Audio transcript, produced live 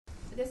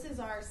This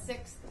is our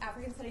 6th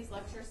African Studies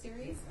lecture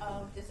series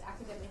of this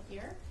academic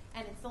year,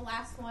 and it's the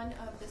last one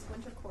of this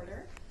winter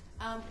quarter.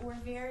 We're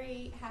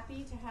very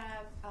happy to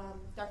have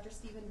Dr.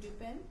 Stephen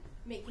Dueppen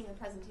making a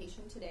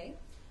presentation today.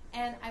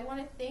 And I want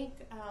to thank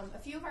a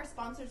few of our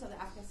sponsors of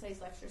the African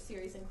Studies lecture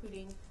series,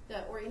 including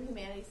the Oregon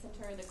Humanities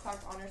Center, the Clark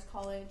Honors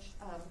College,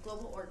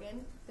 Global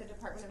Oregon, the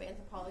Department of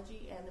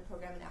Anthropology, and the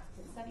Program in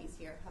African Studies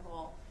here have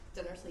all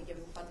generously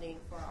given funding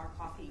for our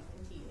coffee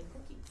and tea and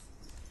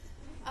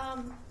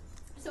cookies.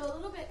 So a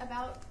little bit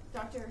about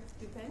Dr.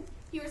 Dueppen.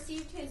 He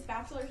received his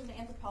bachelor's in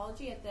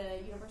anthropology at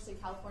the University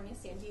of California,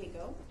 San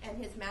Diego, and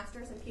his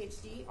master's and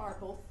PhD are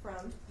both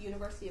from the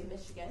University of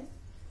Michigan.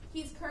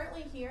 He's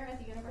currently here at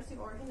the University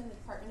of Oregon in the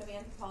Department of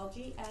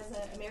Anthropology as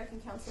an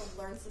American Council of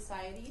Learned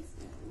Societies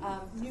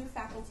New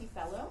Faculty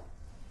Fellow.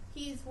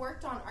 He's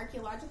worked on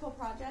archaeological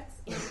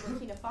projects in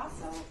Burkina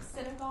Faso,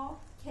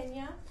 Senegal,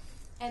 Kenya,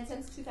 and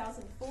since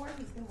 2004,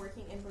 he's been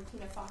working in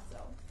Burkina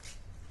Faso.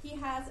 He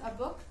has a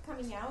book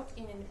coming out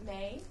in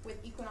May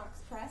with Equinox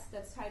Press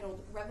that's titled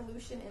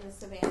Revolution in the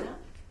Savannah,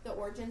 The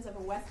Origins of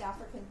a West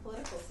African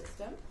Political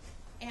System.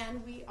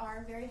 And we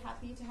are very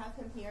happy to have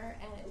him here,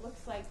 and it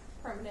looks like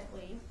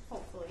permanently,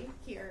 hopefully,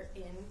 here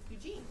in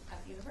Eugene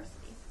at the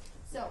university.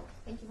 So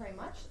thank you very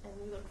much, and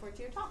we look forward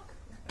to your talk.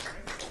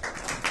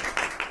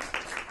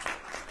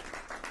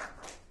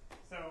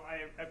 So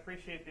I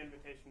appreciate the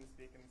invitation to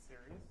speak in the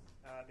series.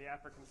 The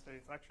African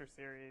Studies Lecture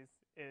Series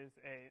is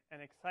an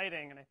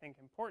exciting and I think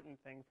important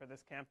thing for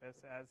this campus,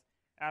 as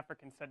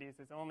African Studies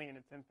is only in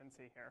its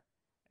infancy here,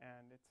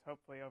 and it's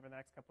hopefully over the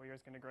next couple of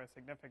years going to grow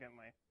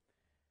significantly.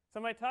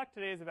 So my talk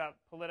today is about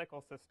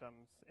political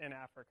systems in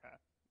Africa.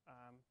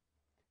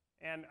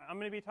 And I'm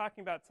going to be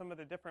talking about some of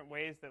the different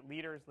ways that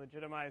leaders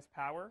legitimize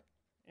power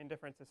in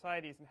different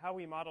societies and how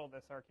we model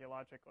this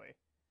archaeologically.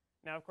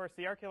 Now, of course,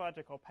 the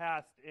archaeological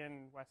past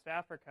in West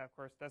Africa, of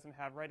course, doesn't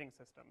have writing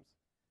systems.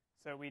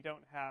 So we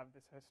don't have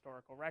this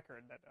historical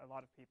record that a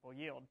lot of people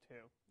yield to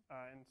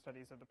in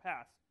studies of the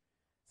past.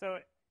 So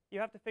you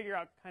have to figure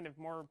out kind of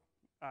more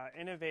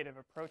innovative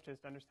approaches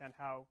to understand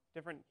how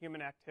different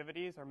human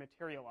activities are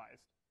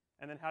materialized,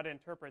 and then how to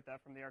interpret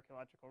that from the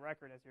archaeological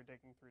record as you're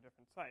digging through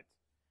different sites.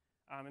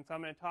 And so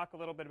I'm going to talk a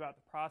little bit about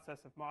the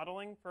process of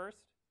modeling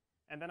first,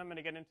 and then I'm going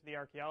to get into the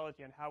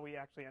archaeology and how we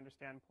actually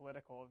understand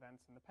political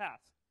events in the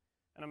past.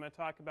 And I'm going to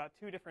talk about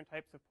two different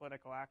types of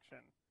political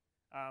action.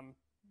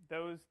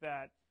 Those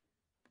that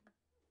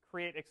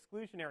create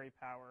exclusionary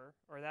power,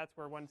 or that's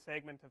where one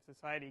segment of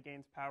society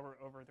gains power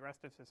over the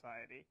rest of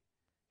society,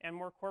 and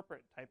more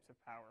corporate types of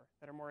power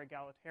that are more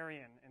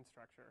egalitarian in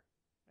structure.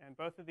 And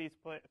both of these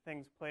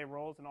things play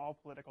roles in all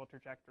political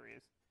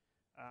trajectories.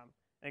 An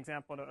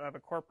example of a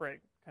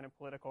corporate kind of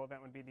political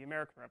event would be the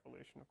American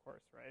Revolution, of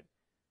course, right?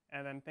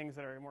 And then things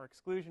that are more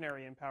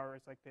exclusionary in power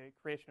is like the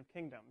creation of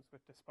kingdoms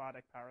with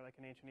despotic power, like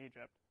in ancient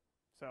Egypt.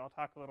 So I'll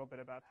talk a little bit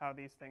about how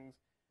these things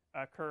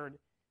occurred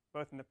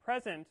both in the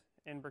present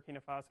in Burkina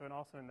Faso and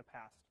also in the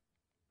past.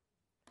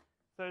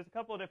 So there's a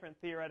couple of different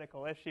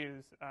theoretical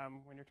issues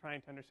when you're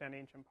trying to understand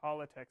ancient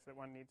politics that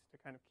one needs to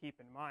kind of keep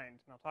in mind.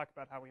 And I'll talk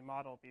about how we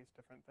model these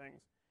different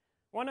things.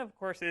 One, of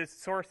course, is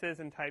sources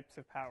and types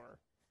of power.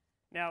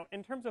 Now,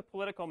 in terms of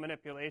political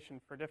manipulation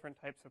for different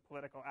types of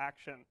political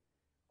action,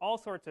 all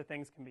sorts of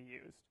things can be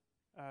used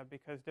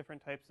because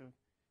different types of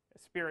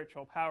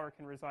spiritual power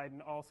can reside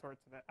in all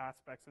sorts of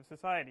aspects of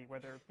society,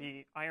 whether it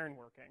be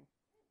ironworking.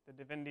 The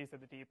divinities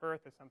of the deep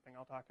earth is something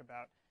I'll talk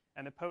about,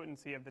 and the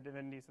potency of the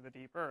divinities of the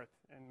deep earth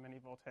in many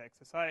Voltaic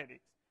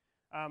societies.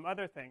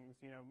 Other things,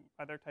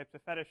 other types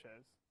of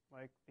fetishes,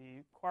 like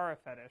the Quara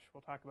fetish,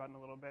 we'll talk about in a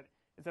little bit,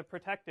 is a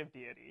protective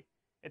deity.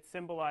 It's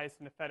symbolized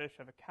in the fetish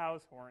of a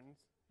cow's horns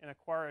in a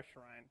Quara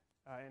shrine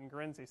in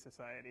Guernsey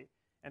society,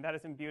 and that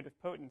is imbued with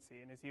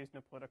potency and is used in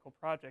a political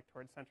project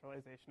towards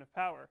centralization of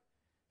power.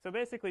 So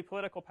basically,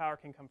 political power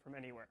can come from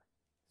anywhere.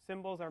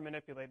 Symbols are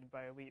manipulated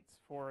by elites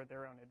for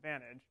their own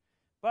advantage,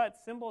 but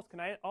symbols can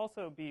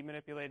also be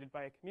manipulated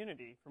by a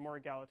community for more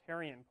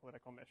egalitarian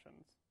political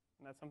missions,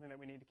 and that's something that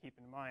we need to keep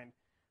in mind.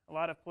 A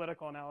lot of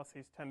political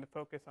analyses tend to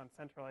focus on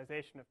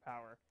centralization of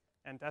power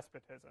and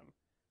despotism,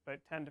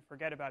 but tend to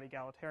forget about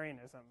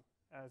egalitarianism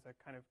as a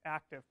kind of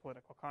active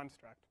political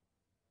construct.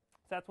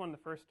 So that's one of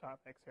the first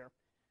topics here.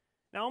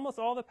 Now, almost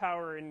all the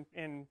power in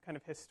kind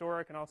of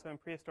historic and also in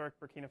prehistoric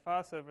Burkina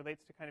Faso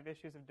relates to kind of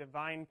issues of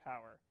divine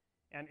power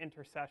and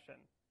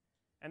intercession.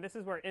 And this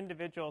is where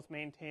individuals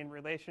maintain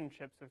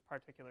relationships with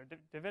particular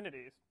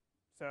divinities.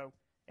 So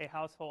a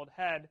household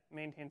head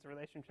maintains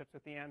relationships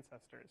with the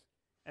ancestors,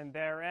 and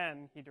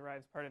therein he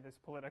derives part of his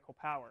political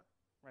power.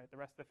 Right? The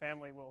rest of the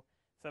family will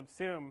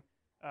subsume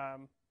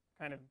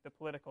kind of the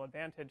political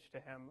advantage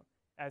to him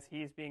as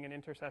he's being an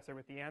intercessor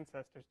with the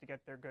ancestors to get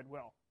their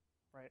goodwill.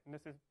 Right? And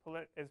this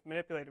is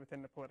manipulated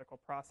within the political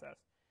process.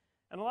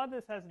 And a lot of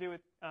this has to do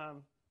with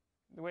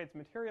the way it's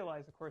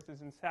materialized, of course,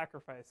 is in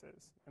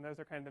sacrifices. And those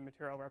are kind of the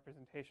material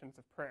representations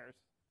of prayers.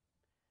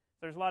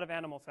 There's a lot of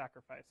animal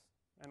sacrifice.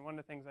 And one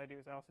of the things I do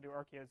is I also do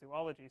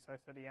archaeozoology, so I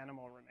study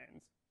animal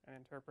remains and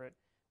interpret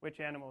which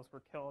animals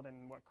were killed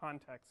and in what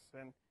contexts.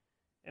 And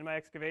In my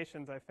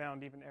excavations, I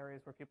found even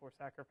areas where people were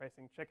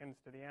sacrificing chickens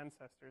to the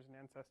ancestors in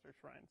ancestor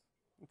shrines.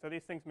 And so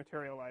these things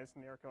materialize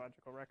in the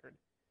archaeological record.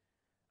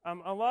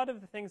 A lot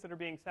of the things that are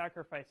being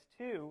sacrificed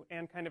to,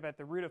 and kind of at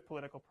the root of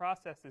political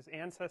process, is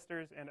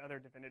ancestors and other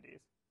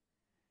divinities.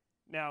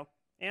 Now,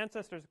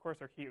 ancestors, of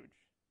course, are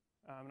huge.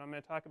 And I'm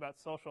going to talk about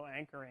social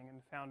anchoring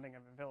and founding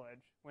of a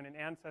village. When an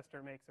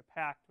ancestor makes a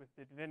pact with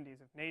the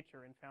divinities of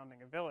nature in founding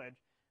a village,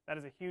 that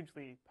is a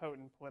hugely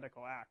potent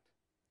political act.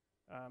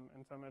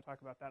 And so I'm going to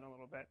talk about that in a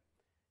little bit.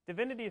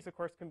 Divinities, of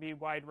course, can be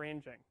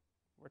wide-ranging.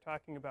 We're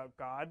talking about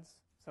gods,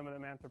 some of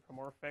them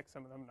anthropomorphic,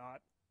 some of them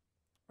not.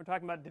 We're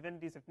talking about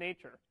divinities of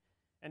nature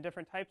and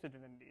different types of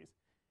divinities.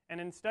 And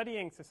in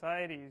studying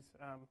societies,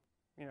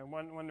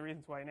 one of the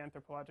reasons why an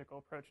anthropological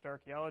approach to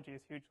archaeology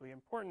is hugely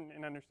important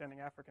in understanding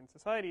African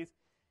societies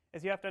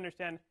is you have to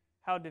understand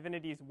how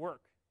divinities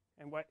work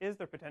and what is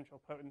their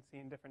potential potency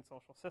in different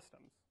social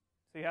systems.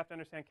 So you have to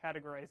understand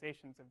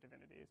categorizations of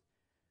divinities.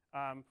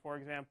 For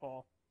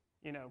example,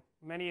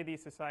 many of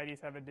these societies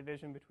have a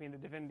division between the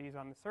divinities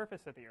on the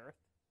surface of the earth,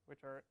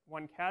 which are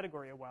one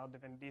category of wild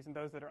divinities, and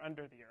those that are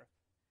under the earth.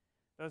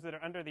 Those that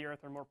are under the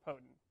earth are more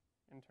potent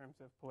in terms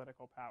of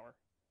political power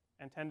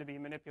and tend to be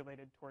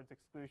manipulated towards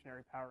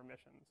exclusionary power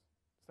missions.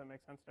 Does that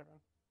make sense to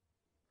everyone?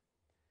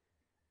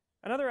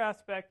 Another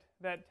aspect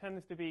that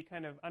tends to be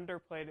kind of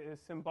underplayed is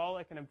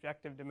symbolic and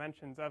objective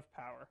dimensions of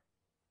power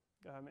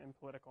in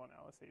political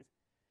analyses.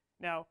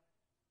 Now,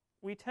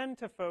 we tend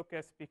to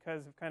focus,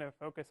 because of kind of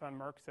focus on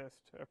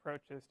Marxist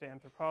approaches to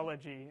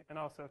anthropology and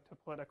also to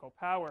political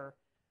power,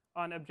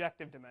 on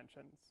objective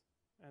dimensions.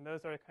 And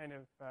those are kind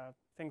of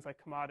things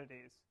like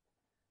commodities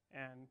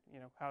and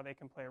how they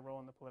can play a role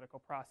in the political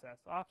process.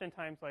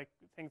 Oftentimes like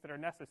things that are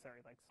necessary,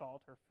 like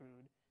salt or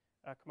food,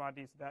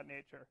 commodities of that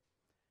nature.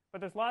 But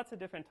there's lots of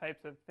different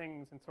types of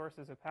things and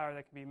sources of power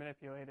that can be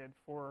manipulated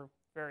for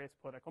various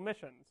political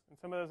missions. And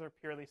some of those are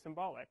purely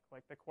symbolic,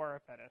 like the Quara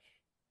fetish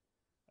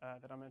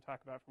that I'm going to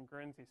talk about from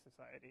Guernsey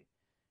society.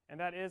 And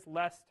that is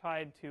less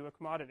tied to a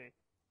commodity.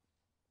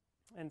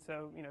 And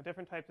so,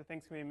 different types of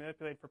things can be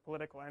manipulated for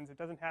political ends. It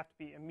doesn't have to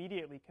be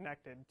immediately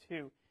connected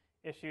to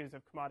issues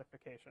of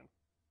commodification.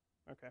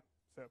 Okay,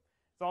 so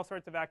there's all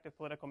sorts of active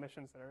political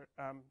missions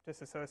that are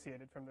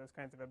disassociated from those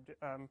kinds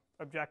of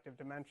objective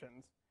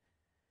dimensions.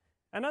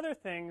 Another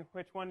thing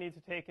which one needs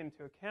to take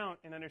into account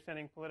in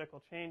understanding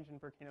political change in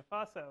Burkina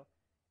Faso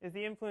is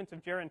the influence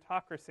of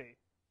gerontocracy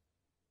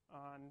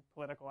on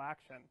political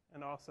action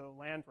and also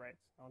land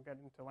rights. I'll get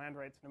into land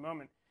rights in a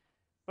moment.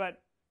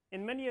 But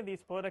in many of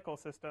these political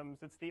systems,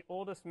 it's the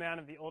oldest man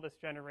of the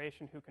oldest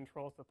generation who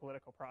controls the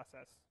political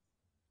process,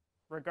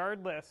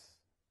 regardless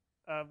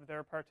of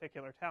their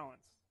particular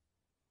talents,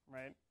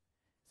 right?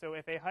 So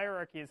if a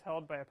hierarchy is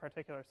held by a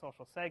particular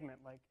social segment,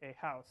 like a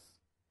house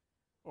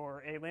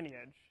or a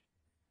lineage,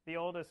 the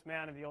oldest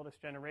man of the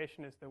oldest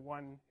generation is the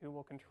one who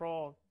will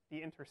control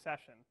the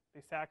intercession,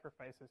 the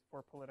sacrifices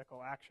for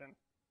political action,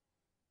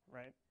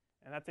 right?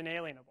 And that's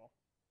inalienable.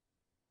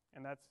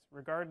 And that's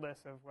regardless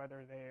of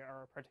whether they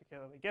are a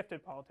particularly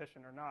gifted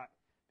politician or not,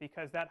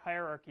 because that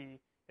hierarchy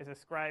is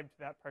ascribed to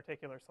that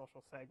particular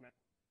social segment.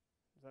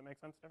 Does that make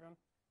sense to everyone?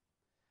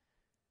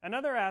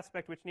 Another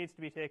aspect which needs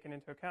to be taken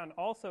into account,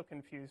 also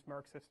confused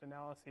Marxist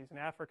analyses in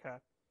Africa.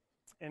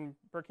 In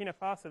Burkina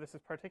Faso, this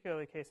is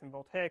particularly the case in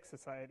Voltaic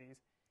societies,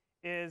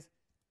 is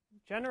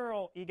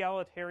general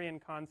egalitarian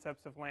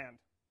concepts of land.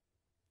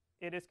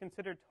 It is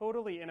considered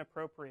totally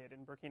inappropriate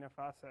in Burkina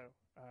Faso,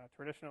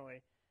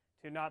 traditionally,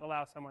 to not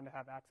allow someone to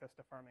have access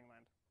to farming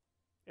land.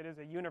 It is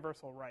a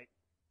universal right,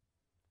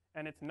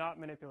 and it's not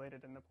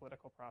manipulated in the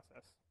political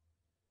process.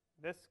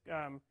 This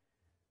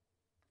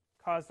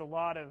caused a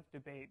lot of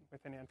debate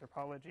within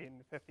anthropology in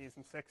the 50s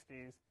and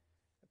 60s,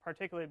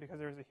 particularly because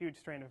there was a huge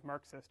strain of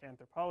Marxist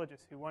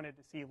anthropologists who wanted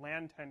to see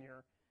land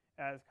tenure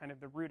as kind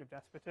of the root of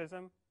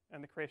despotism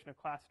and the creation of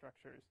class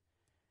structures.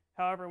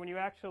 However, when you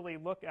actually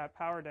look at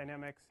power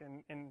dynamics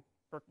in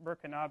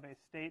Burkinabe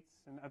states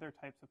and other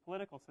types of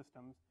political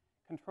systems,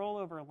 control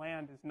over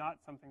land is not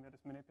something that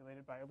is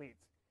manipulated by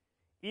elites,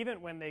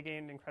 even when they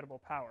gained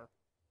incredible power.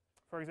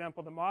 For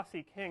example, the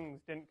Mossi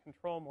kings didn't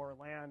control more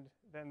land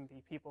than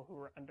the people who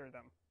were under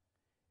them.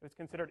 It was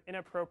considered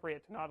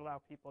inappropriate to not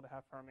allow people to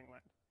have farming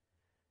land.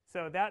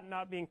 So that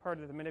not being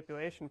part of the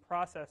manipulation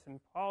process in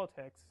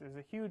politics is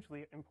a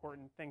hugely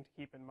important thing to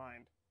keep in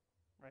mind,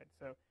 right?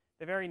 So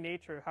the very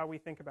nature of how we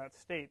think about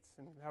states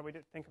and how we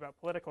think about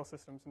political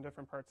systems in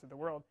different parts of the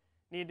world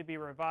need to be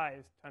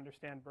revised to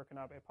understand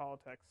Burkinabe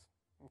politics.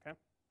 Okay,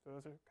 so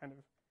those are kind of,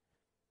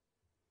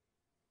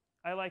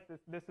 I like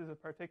this. This is a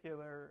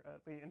particularly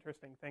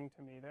interesting thing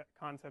to me, that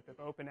concept of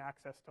open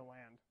access to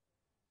land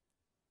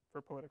for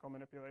political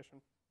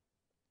manipulation.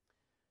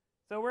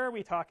 So where are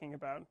we talking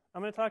about?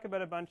 I'm going to talk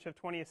about a bunch of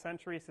 20th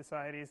century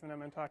societies, and I'm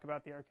going to talk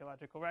about the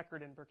archaeological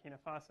record in Burkina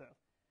Faso.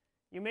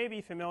 You may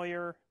be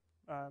familiar,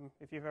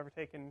 if you've ever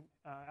taken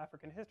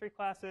African history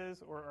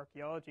classes or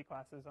archaeology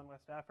classes on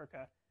West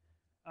Africa,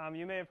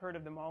 you may have heard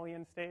of the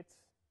Malian states.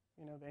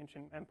 The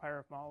ancient empire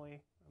of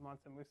Mali,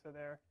 Mansa Musa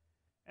there.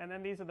 And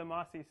then these are the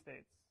Mossi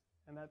states.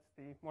 and that's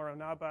the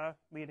Moronaba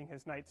leading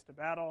his knights to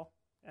battle,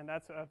 and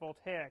that's a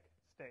Voltaic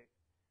state.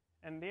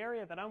 And the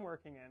area that I'm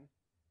working in,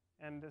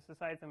 and the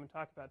societies I'm going to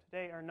talk about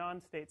today, are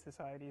non-state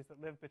societies that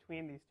live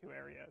between these two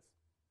areas.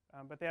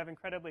 But they have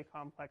incredibly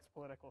complex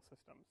political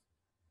systems.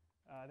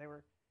 They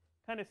were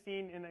kind of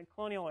seen in the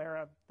colonial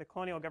era. The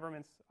colonial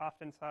governments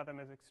often saw them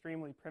as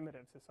extremely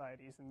primitive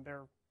societies in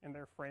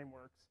their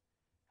frameworks.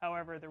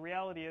 However, the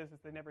reality is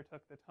they never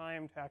took the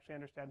time to actually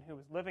understand who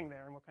was living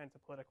there and what kinds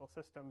of political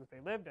systems they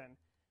lived in.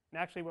 And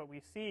actually what we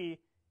see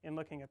in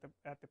looking at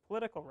the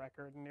political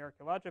record and the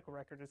archaeological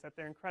record is that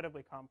they're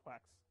incredibly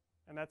complex.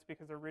 And that's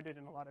because they're rooted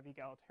in a lot of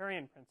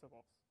egalitarian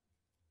principles.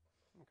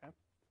 Okay.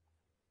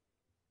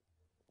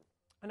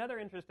 Another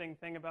interesting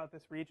thing about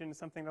this region,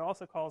 something that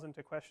also calls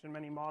into question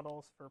many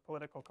models for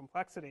political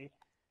complexity,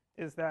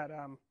 is that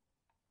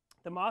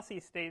the Mossi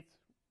states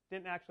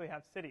didn't actually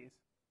have cities.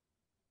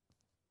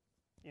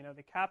 You know,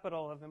 the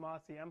capital of the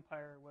Mossi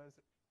Empire was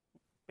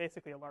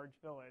basically a large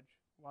village,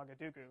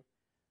 Ouagadougou,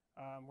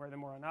 where the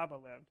Moronaba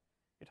lived.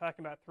 You're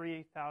talking about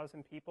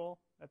 3,000 people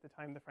at the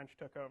time the French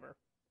took over.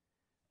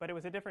 But it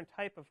was a different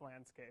type of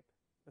landscape.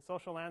 The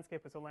social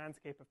landscape was a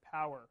landscape of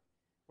power,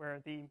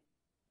 where the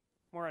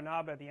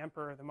Moronaba, the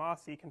emperor of the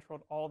Mossi,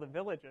 controlled all the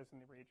villages in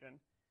the region.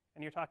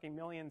 And you're talking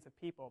millions of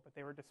people, but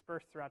they were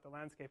dispersed throughout the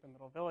landscape in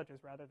little villages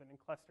rather than in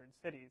clustered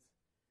cities.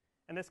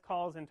 And this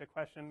calls into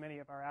question many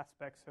of our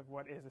aspects of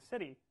what is a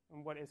city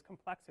and what is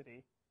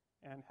complexity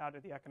and how do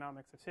the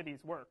economics of cities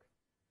work.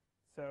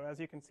 So as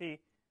you can see,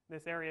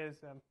 this area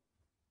is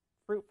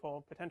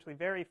fruitful, potentially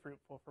very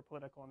fruitful for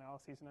political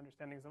analyses and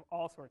understandings of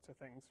all sorts of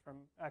things, from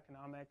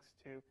economics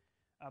to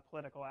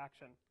political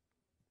action.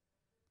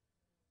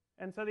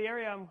 And so the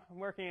area I'm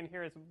working in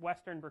here is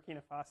Western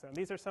Burkina Faso. And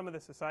these are some of the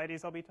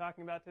societies I'll be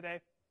talking about today.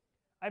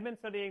 I've been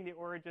studying the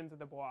origins of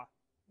the Bois.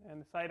 And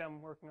the site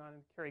I'm working on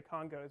in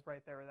Kirikongo is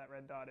right there where that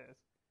red dot is.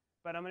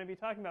 But I'm going to be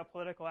talking about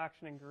political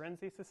action in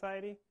Guernsey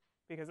society,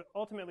 because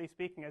ultimately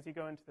speaking, as you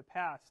go into the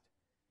past,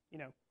 you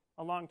know,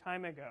 a long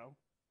time ago,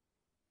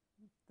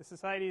 the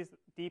societies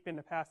deep in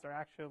the past are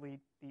actually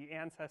the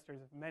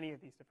ancestors of many of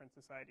these different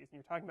societies. And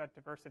you're talking about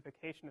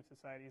diversification of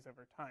societies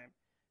over time.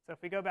 So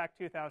if we go back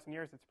 2,000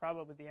 years, it's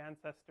probably the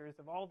ancestors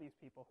of all these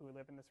people who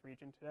live in this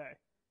region today.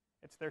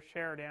 It's their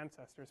shared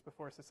ancestors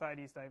before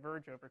societies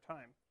diverge over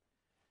time.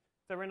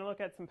 So we're going to look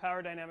at some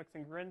power dynamics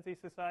in Guernsey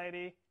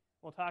society.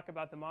 We'll talk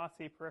about the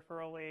Mossi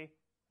peripherally,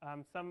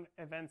 some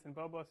events in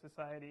Bobo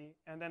society,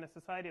 and then a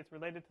society that's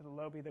related to the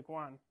Lobi the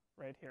Guan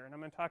right here. And I'm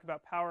going to talk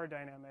about power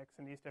dynamics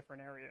in these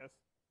different areas.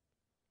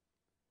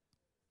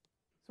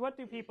 So what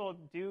do people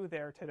do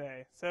there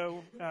today?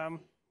 So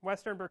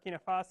Western Burkina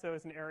Faso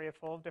is an area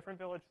full of different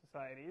village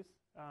societies,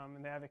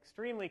 and they have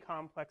extremely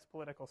complex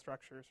political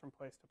structures from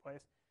place to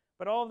place,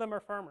 but all of them are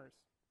farmers.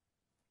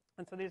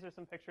 And so these are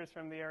some pictures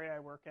from the area I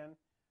work in.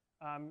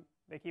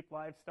 They keep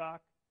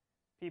livestock.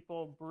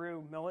 People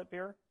brew millet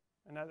beer,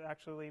 and that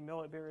actually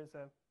millet beer is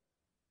a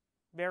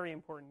very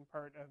important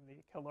part of the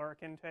caloric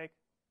intake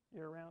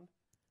year-round.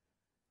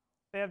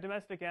 They have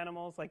domestic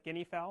animals like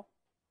guinea fowl.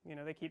 You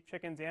know, they keep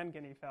chickens and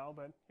guinea fowl,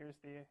 but here's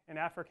an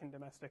African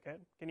domesticate.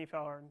 Guinea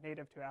fowl are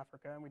native to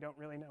Africa, and we don't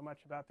really know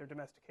much about their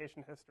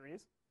domestication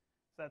histories.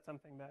 So that's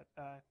something that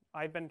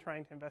I've been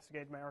trying to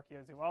investigate in my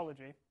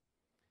archaeozoology.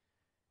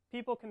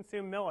 People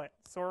consume millet,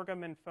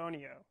 sorghum, and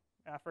fonio,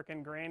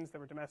 African grains that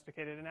were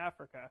domesticated in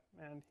Africa.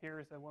 And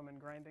here's a woman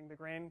grinding the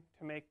grain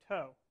to make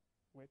tow,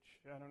 which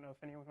I don't know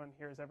if anyone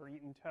here has ever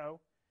eaten tow,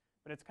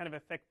 but it's kind of a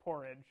thick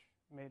porridge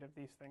made of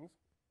these things.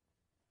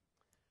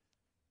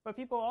 But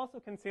people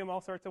also consume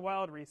all sorts of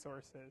wild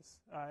resources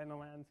in the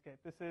landscape.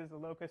 This is a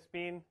locust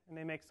bean, and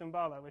they make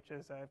sumbala, which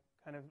is a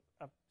kind of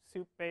a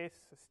soup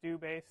base, a stew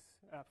base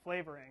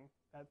flavoring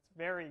that's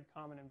very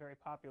common and very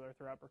popular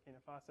throughout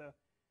Burkina Faso.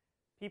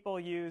 People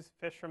use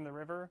fish from the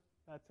river.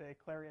 That's a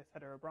Clarius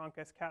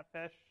heterobronchus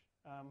catfish,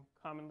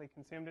 commonly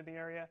consumed in the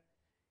area.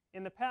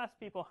 In the past,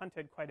 people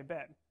hunted quite a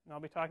bit, and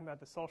I'll be talking about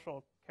the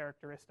social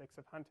characteristics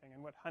of hunting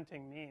and what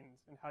hunting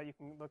means and how you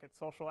can look at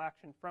social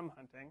action from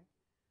hunting.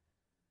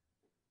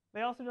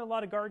 They also do a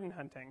lot of garden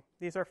hunting.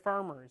 These are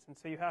farmers, and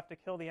so you have to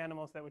kill the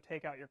animals that would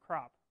take out your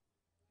crop.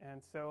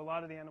 And so a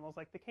lot of the animals,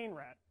 like the cane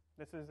rat,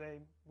 this is a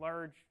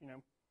large,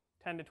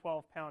 10 to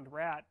 12 pound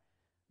rat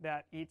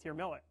that eats your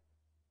millet.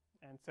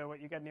 And so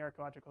what you get in the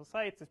archaeological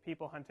sites is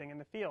people hunting in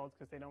the fields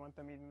because they don't want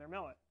them eating their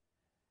millet.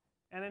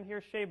 And then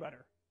here's shea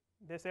butter.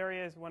 This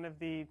area is one of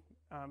the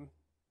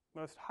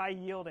most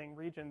high-yielding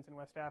regions in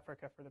West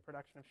Africa for the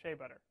production of shea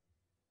butter.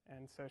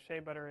 And so shea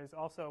butter is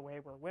also a way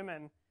where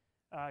women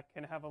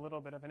can have a little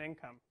bit of an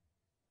income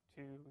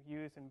to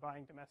use in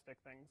buying domestic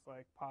things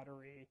like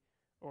pottery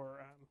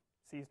or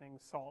seasoning,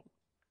 salt,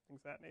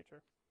 things of that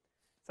nature.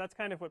 So that's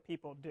kind of what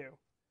people do.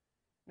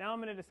 Now I'm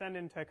going to descend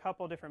into a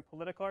couple different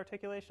political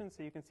articulations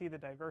so you can see the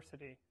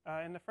diversity.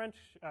 And the French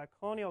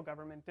colonial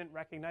government didn't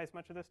recognize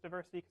much of this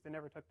diversity because they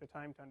never took the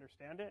time to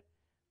understand it.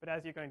 But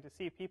as you're going to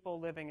see,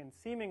 people living in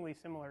seemingly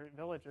similar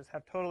villages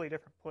have totally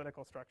different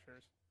political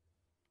structures.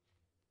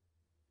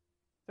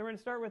 So we're going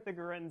to start with the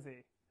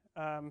Guernsey.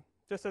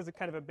 just as a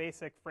kind of a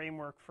basic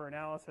framework for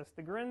analysis,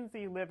 the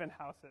Guernsey live in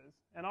houses.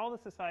 And all the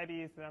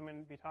societies that I'm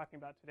going to be talking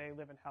about today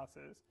live in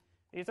houses.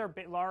 These are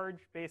large,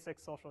 basic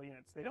social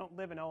units. They don't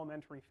live in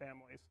elementary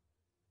families,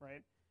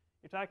 right?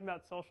 You're talking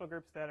about social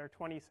groups that are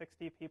 20,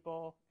 60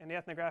 people. In the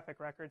ethnographic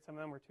record, some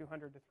of them were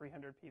 200 to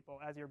 300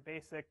 people as your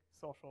basic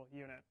social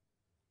unit.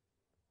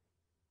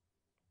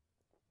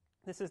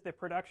 This is the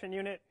production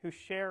unit who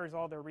shares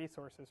all their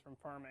resources from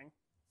farming.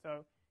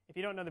 So if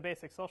you don't know the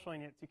basic social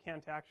units, you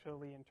can't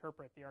actually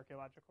interpret the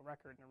archaeological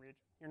record in a region.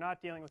 You're not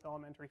dealing with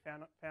elementary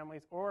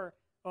families or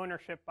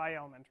ownership by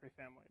elementary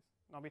families.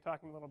 And I'll be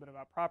talking a little bit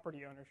about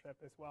property ownership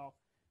as well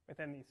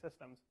within these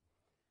systems.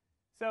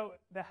 So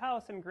the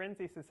house in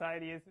Guernsey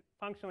society is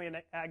functionally an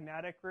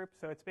agnatic group,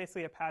 so it's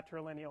basically a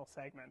patrilineal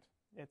segment.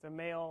 It's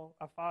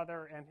a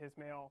father and his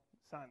male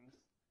sons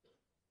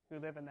who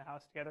live in the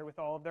house together with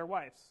all of their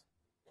wives.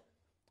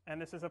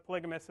 And this is a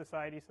polygamous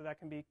society, so that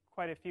can be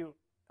quite a few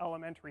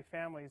elementary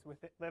families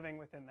living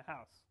within the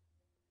house.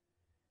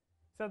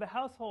 So the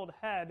household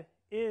head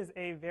is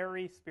a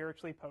very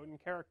spiritually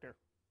potent character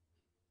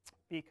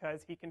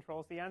because he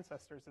controls the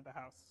ancestors of the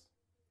house.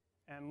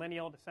 And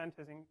lineal descent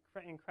is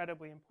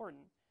incredibly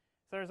important.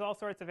 So there's all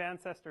sorts of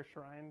ancestor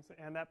shrines,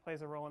 and that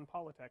plays a role in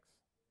politics.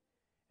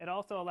 It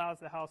also allows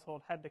the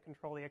household head to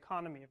control the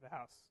economy of the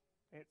house.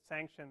 It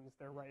sanctions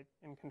their right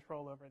and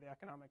control over the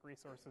economic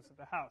resources of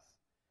the house.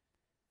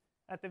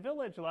 At the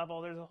village level,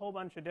 there's a whole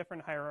bunch of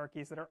different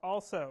hierarchies that are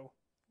also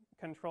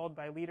controlled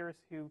by leaders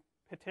who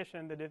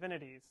petition the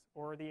divinities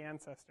or the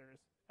ancestors,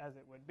 as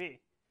it would be.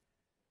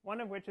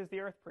 One of which is the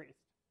earth priest.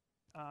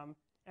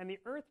 And the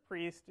earth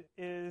priest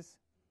is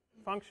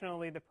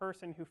functionally the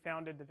person who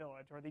founded the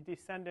village, or the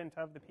descendant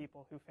of the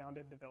people who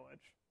founded the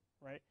village,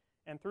 right?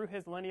 And through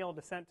his lineal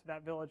descent to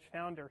that village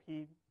founder,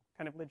 he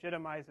kind of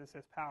legitimizes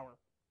his power.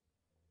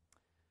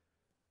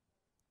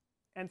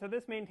 And so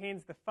this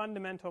maintains the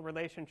fundamental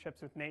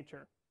relationships with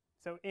nature.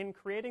 So in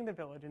creating the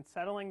village and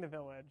settling the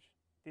village,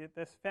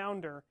 this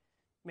founder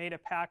made a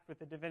pact with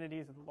the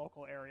divinities of the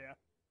local area.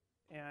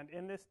 And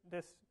in this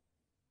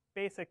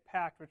basic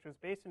pact, which was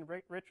based in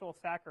ritual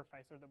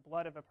sacrifice or the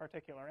blood of a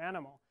particular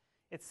animal,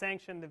 it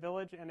sanctioned the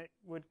village, and it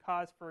would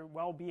cause for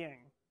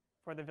well-being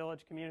for the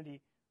village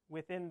community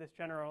within this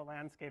general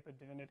landscape of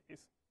divinities.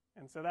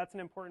 And so that's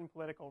an important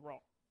political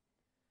role.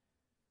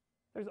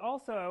 There's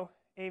also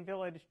a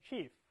village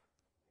chief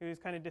who's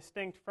kind of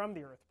distinct from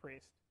the earth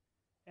priest,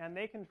 and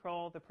they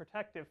control the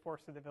protective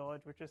force of the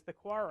village, which is the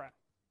Kwara.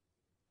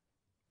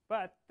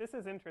 But this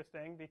is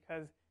interesting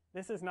because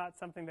this is not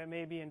something that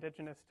may be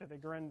indigenous to the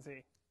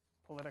Guernsey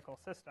political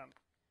system.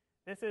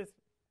 This is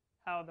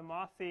how the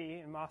Mossi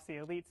and Mossi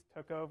elites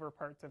took over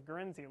parts of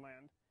Guernsey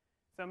land.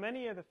 So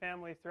many of the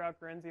families throughout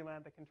Guernsey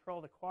land that control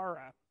the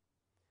Kwara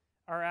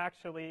are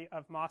actually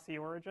of Mossi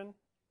origin,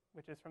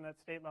 which is from that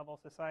state-level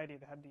society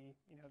that had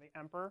the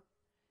emperor.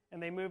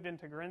 And they moved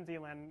into Guernsey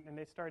land, and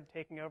they started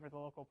taking over the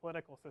local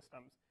political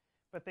systems.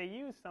 But they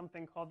used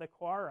something called the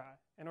Kwara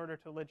in order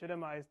to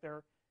legitimize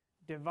their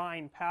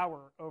divine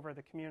power over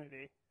the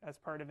community as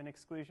part of an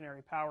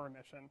exclusionary power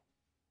mission,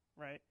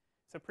 right?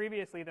 So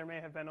previously, there may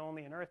have been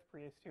only an earth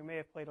priest who may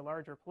have played a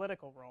larger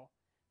political role,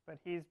 but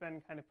he's been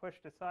kind of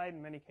pushed aside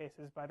in many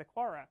cases by the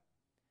Kwara.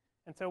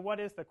 And so what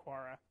is the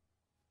Kwara?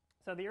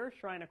 So the earth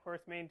shrine, of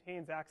course,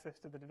 maintains access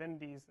to the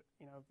divinities,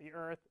 of the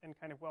earth and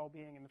kind of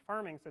well-being in the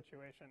farming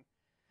situation.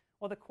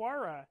 Well, the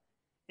Kwara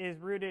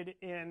is rooted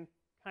in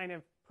kind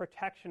of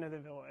protection of the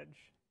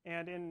village.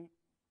 And in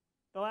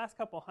the last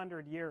couple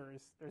hundred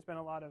years, there's been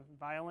a lot of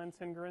violence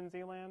in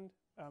Guernsey land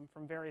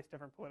from various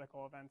different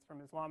political events, from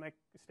Islamic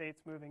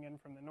states moving in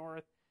from the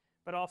north,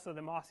 but also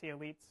the Mossi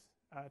elites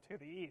to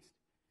the east.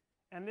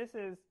 And this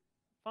is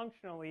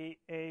functionally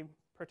a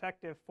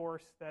protective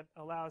force that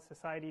allows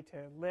society to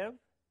live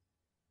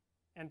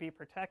and be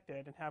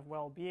protected and have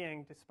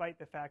well-being despite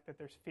the fact that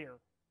there's fear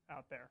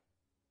out there.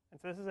 And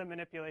so this is a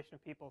manipulation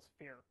of people's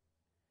fear.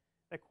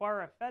 The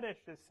Kwara fetish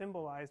is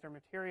symbolized or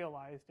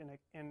materialized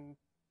in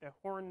the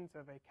horns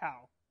of a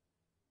cow.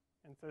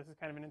 And so this is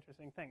kind of an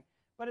interesting thing.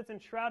 But it's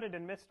enshrouded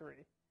in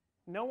mystery.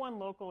 No one,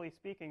 locally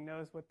speaking,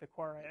 knows what the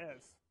Kwara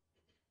is.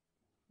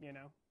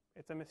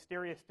 It's a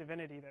mysterious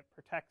divinity that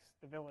protects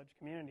the village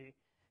community.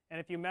 And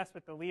if you mess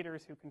with the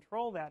leaders who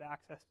control that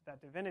access to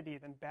that divinity,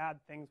 then bad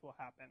things will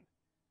happen.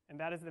 And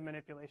that is the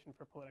manipulation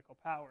for political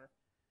power.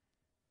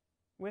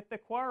 With the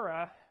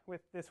Kwara,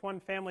 with this one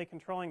family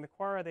controlling the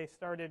Kwara,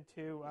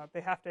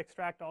 they have to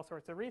extract all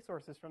sorts of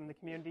resources from the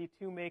community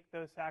to make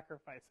those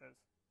sacrifices.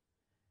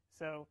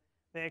 So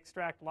they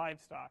extract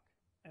livestock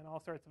and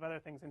all sorts of other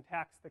things and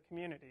tax the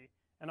community.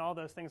 And all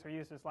those things are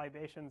used as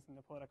libations in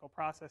the political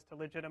process to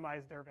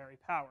legitimize their very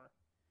power.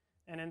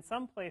 And in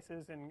some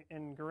places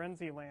in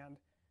Guernsey land,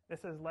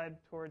 this has led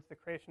towards the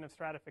creation of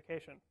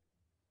stratification,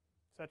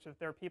 such that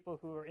there are people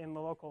who are in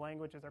the local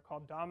languages are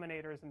called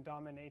dominators and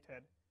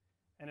dominated.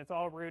 And it's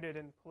all rooted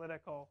in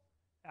political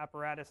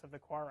apparatus of the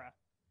Kwara,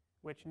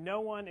 which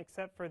no one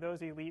except for those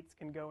elites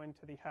can go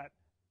into the hut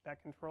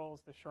that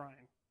controls the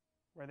shrine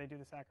where they do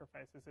the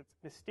sacrifices. It's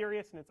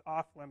mysterious and it's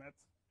off limits.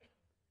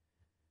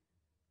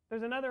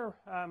 There's another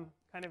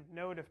kind of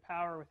node of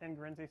power within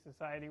Guernsey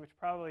society, which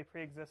probably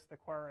pre-exists the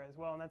Quara as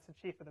well, and that's the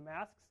chief of the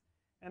masks.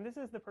 And this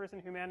is the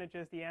person who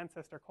manages the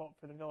ancestor cult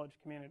for the village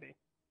community.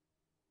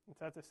 And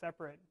so that's a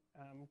separate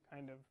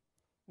kind of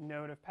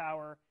node of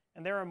power,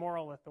 and they're a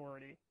moral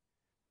authority.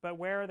 But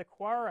where the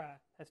Quara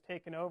has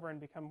taken over and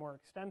become more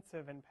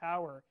extensive in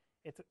power,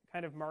 it's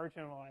kind of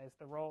marginalized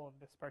the role of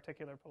this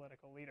particular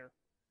political leader.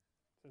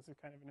 So this is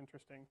kind of an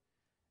interesting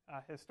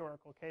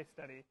historical case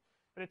study.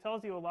 But it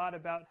tells you a lot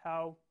about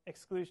how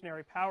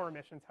exclusionary power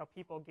missions, how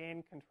people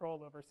gain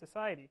control over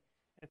society.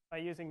 It's by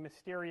using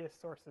mysterious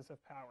sources of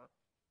power.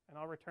 And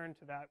I'll return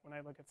to that when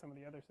I look at some of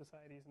the other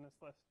societies in this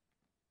list.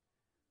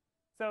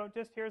 So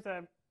just here's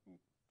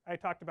I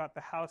talked about the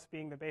house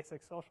being the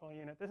basic social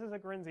unit. This is a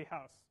Guernsey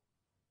house.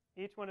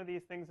 Each one of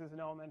these things is an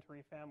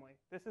elementary family.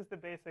 This is the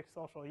basic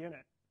social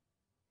unit.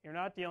 You're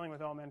not dealing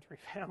with elementary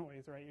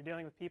families, right? You're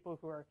dealing with people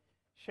who are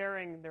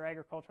sharing their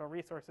agricultural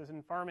resources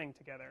and farming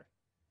together.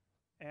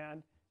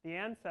 And the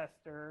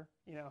ancestor,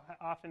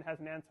 often has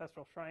an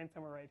ancestral shrine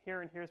somewhere right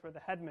here, and here's where the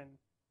headman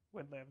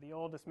would live. The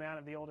oldest man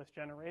of the oldest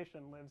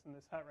generation lives in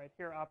this hut right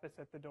here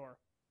opposite the door.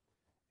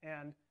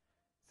 And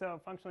so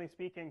functionally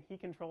speaking, he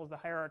controls the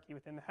hierarchy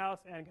within the house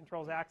and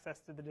controls access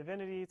to the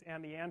divinities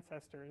and the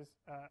ancestors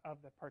of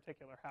the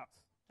particular house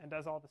and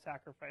does all the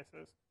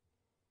sacrifices.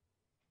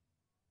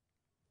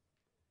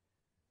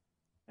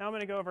 Now I'm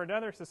going to go over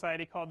another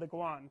society called the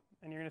Guan,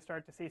 and you're going to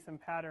start to see some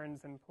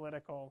patterns in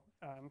political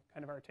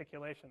kind of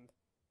articulations.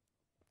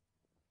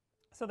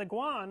 So the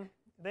Guan,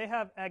 they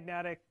have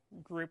agnatic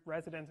group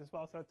residence as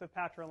well, so it's a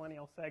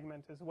patrilineal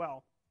segment as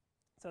well.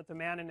 So it's a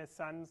man and his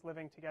sons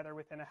living together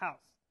within a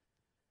house.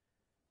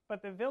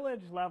 But the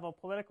village level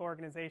political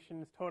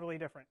organization is totally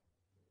different.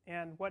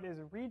 And what is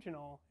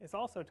regional is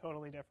also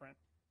totally different.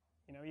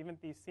 Even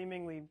these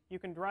seemingly, you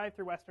can drive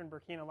through Western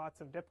Burkina,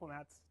 lots of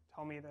diplomats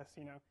tell me this,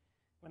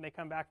 when they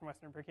come back from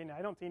Western Burkina,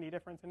 I don't see any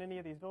difference in any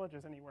of these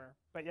villages anywhere.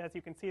 But as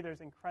you can see,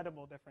 there's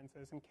incredible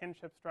differences in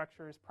kinship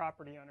structures,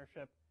 property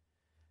ownership.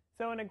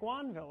 So in a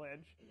Guan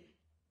village,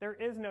 there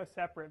is no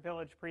separate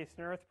village priest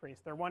and earth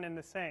priest. They're one and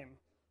the same.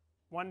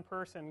 One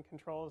person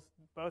controls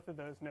both of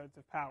those nodes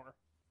of power.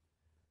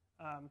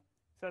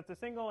 So it's a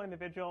single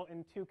individual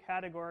in two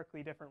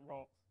categorically different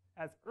roles.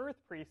 As earth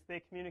priests,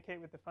 they communicate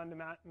with the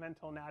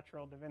fundamental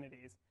natural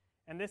divinities.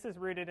 And this is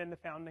rooted in the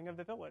founding of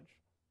the village.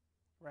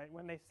 Right?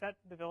 When they set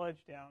the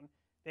village down,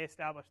 they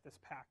established this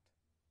pact.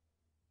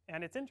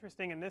 And it's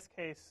interesting in this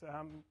case,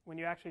 when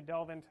you actually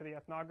delve into the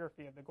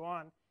ethnography of the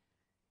Guan,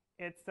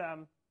 it's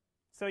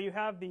so you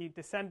have the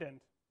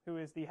descendant, who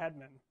is the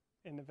headman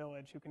in the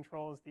village, who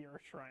controls the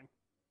earth shrine.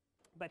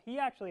 But he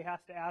actually has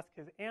to ask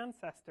his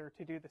ancestor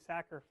to do the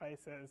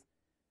sacrifices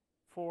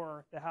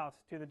for the house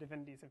to the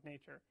divinities of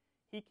nature.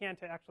 He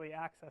can't actually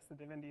access the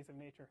divinities of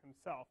nature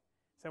himself.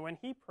 So when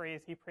he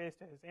prays to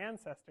his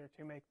ancestor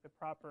to make the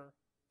proper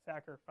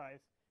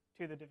sacrifice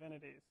to the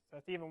divinities. So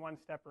it's even one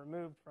step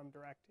removed from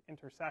direct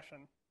intercession.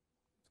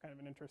 It's kind of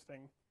an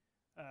interesting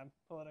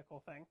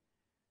political thing.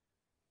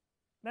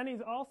 Then he's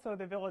also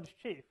the village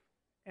chief.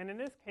 And in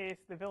this case,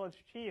 the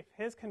village chief,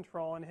 his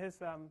control and his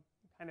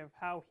kind of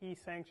how he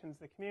sanctions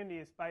the community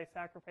is by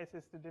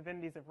sacrifices to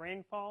divinities of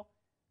rainfall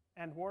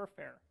and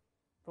warfare.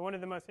 But one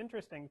of the most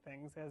interesting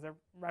things, as a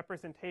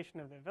representation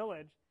of the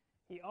village,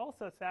 he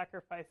also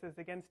sacrifices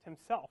against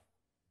himself,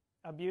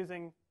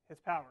 abusing his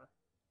power.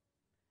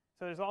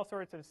 So there's all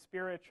sorts of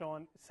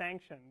spiritual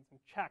sanctions and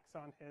checks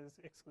on his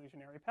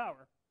exclusionary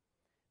power.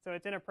 So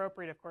it's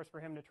inappropriate, of course, for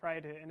him to try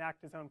to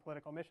enact his own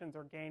political missions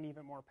or gain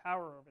even more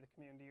power over the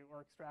community or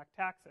extract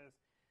taxes.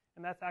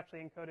 And that's actually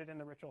encoded in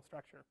the ritual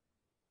structure.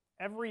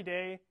 Every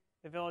day,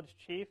 the village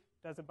chief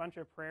does a bunch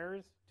of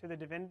prayers to the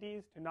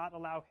divinities to not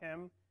allow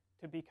him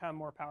to become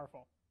more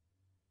powerful.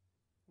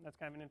 And that's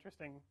kind of an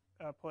interesting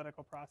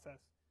political process.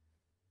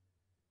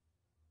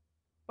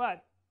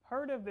 But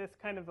part of this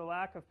kind of the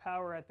lack of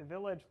power at the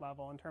village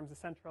level in terms of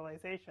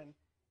centralization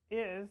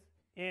is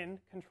in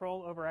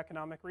control over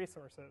economic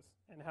resources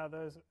and how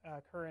those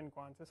occur in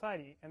Guan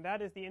society. And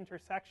that is the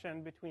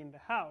intersection between the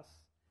house,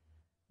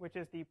 which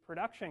is the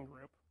production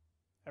group,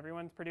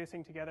 everyone's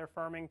producing together,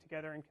 farming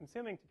together, and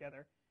consuming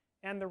together,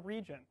 and the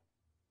region.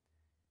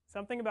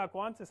 Something about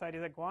Guan society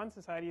is that Guan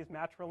society is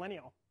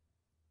matrilineal.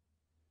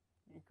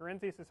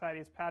 Guernsey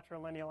society is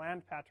patrilineal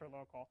and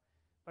patrilocal,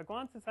 but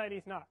Guan society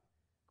is not.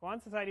 Guan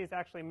society is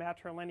actually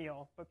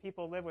matrilineal, but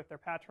people live with their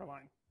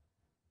patriline,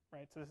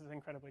 right? So this is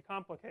incredibly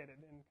complicated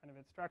in kind of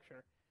its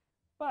structure.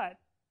 But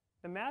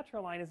the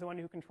matriline is the one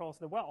who controls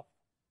the wealth.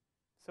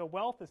 So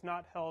wealth is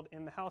not held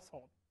in the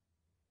household.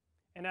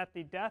 And at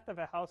the death of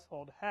a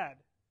household head,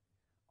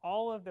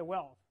 all of the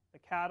wealth, the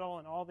cattle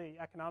and all the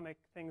economic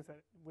things that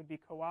would be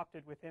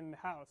co-opted within the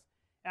house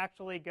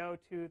actually go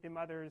to the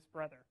mother's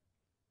brother,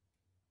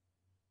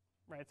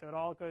 right? So it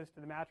all goes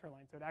to the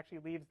matriline. So it actually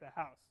leaves the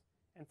house.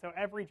 And so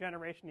every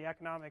generation, the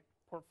economic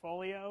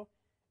portfolio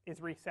is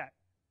reset.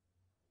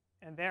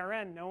 And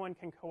therein, no one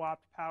can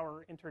co-opt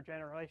power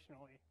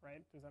intergenerationally,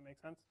 right? Does that make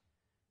sense?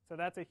 So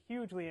that's a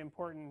hugely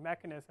important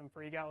mechanism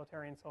for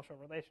egalitarian social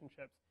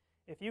relationships.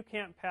 If you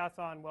can't pass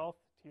on wealth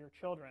to your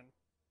children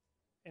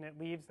and it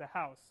leaves the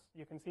house,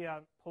 you can see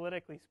how,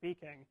 politically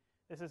speaking,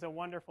 this is a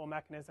wonderful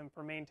mechanism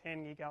for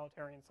maintaining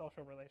egalitarian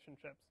social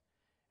relationships.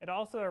 It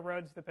also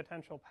erodes the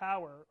potential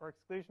power or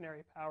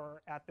exclusionary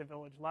power at the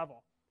village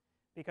level,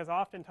 because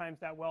oftentimes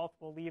that wealth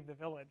will leave the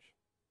village,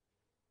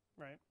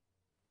 right?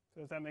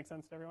 So does that make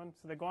sense to everyone?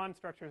 So the Guan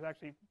structure is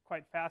actually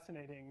quite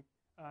fascinating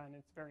in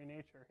its very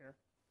nature here.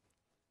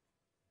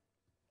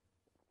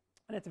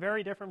 And it's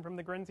very different from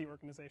the Guernsey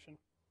organization.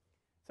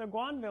 So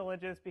Guan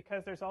villages,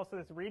 because there's also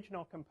this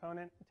regional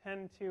component,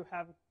 tend to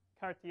have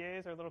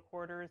quartiers or little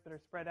quarters that are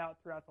spread out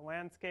throughout the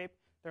landscape.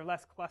 They're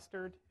less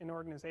clustered in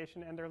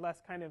organization, and they're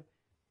less kind of,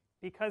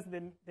 because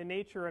the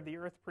nature of the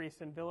earth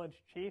priest and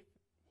village chief,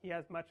 he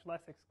has much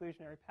less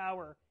exclusionary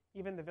power.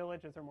 Even the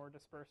villages are more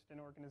dispersed in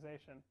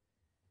organization.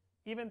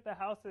 Even the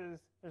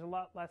houses, there's a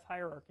lot less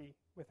hierarchy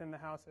within the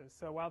houses.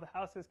 So while the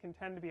houses can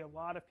tend to be a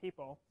lot of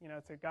people,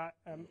 it's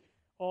a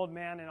old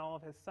man and all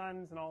of his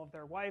sons and all of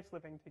their wives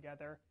living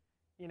together,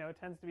 it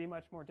tends to be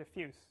much more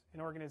diffuse in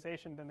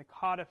organization than the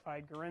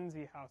codified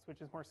Guernsey house,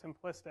 which is more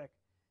simplistic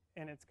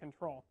in its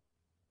control.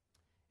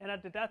 And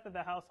at the death of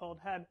the household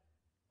head,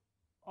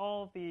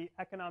 all the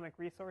economic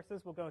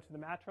resources will go to the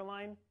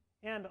matriline,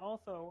 and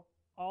also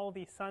all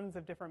the sons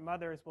of different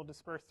mothers will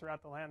disperse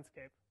throughout the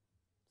landscape.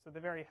 So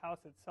the very house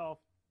itself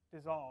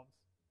dissolves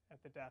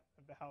at the death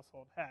of the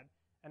household head,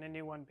 and a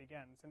new one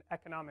begins. An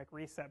economic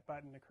reset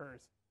button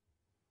occurs.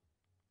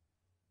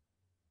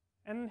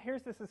 And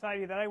here's the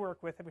society that I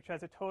work with, which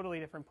has a totally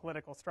different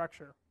political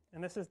structure.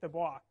 And this is the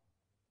Bois.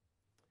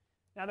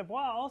 Now, the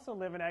Bois also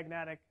live in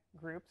agnatic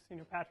groups,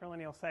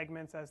 patrilineal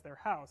segments as their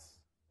house.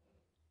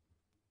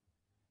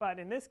 But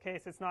in this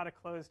case, it's not a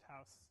closed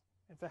house.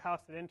 It's a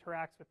house that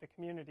interacts with the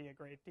community a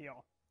great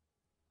deal.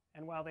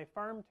 And while they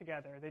farm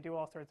together, they do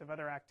all sorts of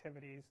other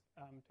activities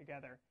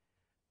together.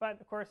 But,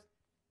 of course,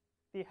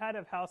 the head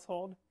of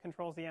household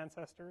controls the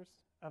ancestors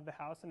of the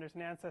house, and there's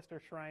an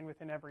ancestor shrine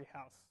within every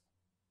house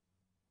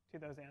to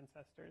those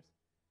ancestors.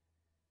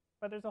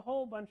 But there's a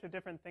whole bunch of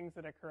different things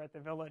that occur at the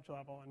village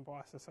level in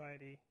Bois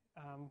society,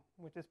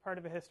 which is part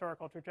of a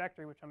historical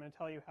trajectory, which I'm going to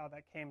tell you how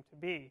that came to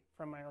be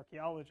from my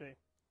archaeology.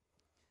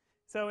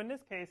 So in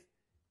this case,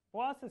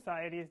 Bois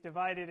society is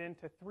divided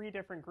into 3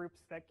 different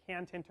groups that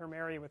can't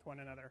intermarry with one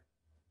another.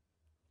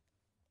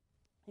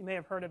 You may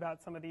have heard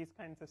about some of these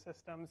kinds of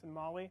systems in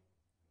Mali,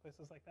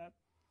 places like that.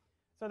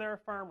 So there are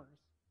farmers.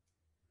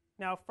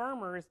 Now,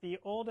 farmers, the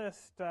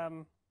oldest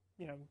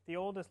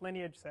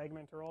lineage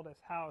segment or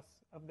oldest house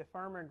of the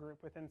farmer group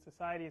within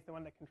society is the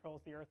one that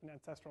controls the earth and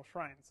ancestral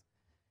shrines.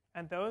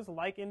 And those,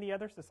 like in the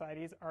other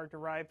societies, are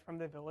derived from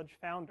the village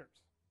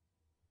founders.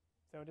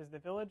 So it is the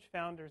village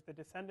founders, the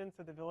descendants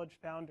of the village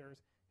founders,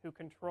 who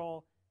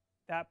control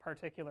that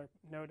particular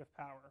node of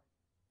power,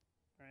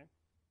 right?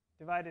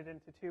 Divided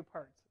into 2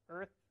 parts,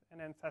 earth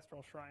and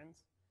ancestral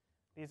shrines.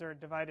 These are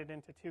divided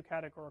into 2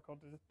 categorical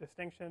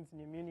distinctions,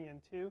 Nyamuni and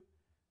Tu,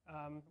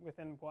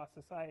 within Bois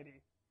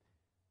society.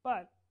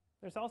 But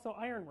there's also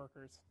iron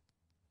workers.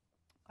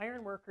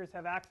 Iron workers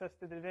have access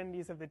to the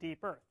divinities of the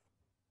deep earth.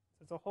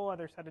 So it's a whole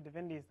other set of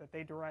divinities that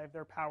they derive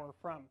their power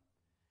from.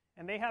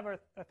 And they have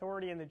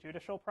authority in the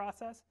judicial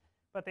process,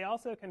 but they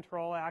also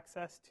control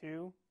access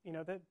to,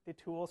 the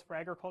tools for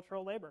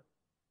agricultural labor,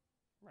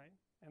 right?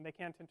 And they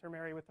can't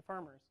intermarry with the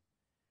farmers.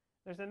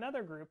 There's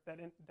another group that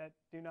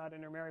do not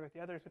intermarry with the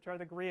others, which are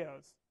the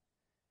griots.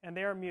 And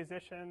they are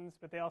musicians,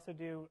 but they also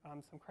do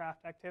some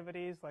craft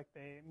activities, like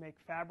they make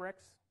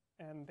fabrics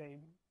and they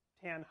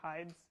tan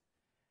hides.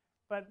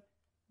 But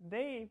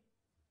they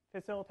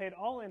facilitate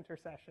all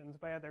intercessions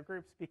by other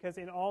groups, because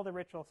in all the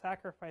ritual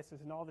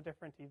sacrifices and all the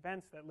different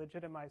events that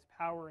legitimize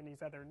power in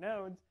these other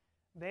nodes,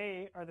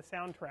 they are the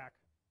soundtrack,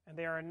 and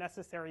they are a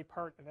necessary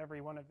part of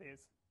every one of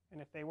these.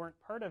 And if they weren't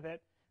part of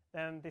it,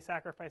 then the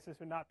sacrifices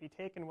would not be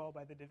taken well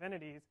by the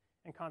divinities,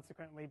 and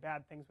consequently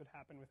bad things would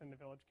happen within the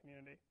village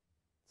community.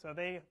 So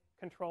they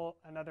control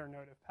another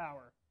node of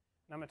power.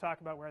 And I'm going to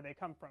talk about where they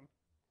come from.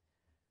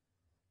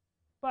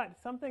 But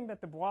something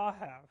that the Bois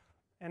have,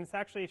 and it's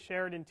actually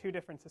shared in 2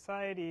 different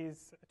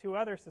societies, 2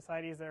 other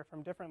societies that are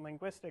from different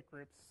linguistic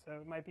groups, so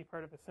it might be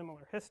part of a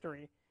similar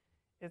history,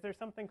 is there's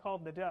something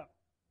called the Dao.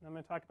 And I'm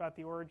going to talk about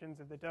the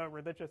origins of the Dao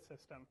religious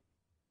system.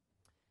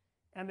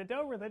 And the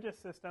Dao religious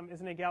system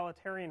is an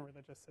egalitarian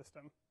religious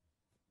system.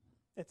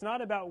 It's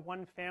not about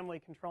one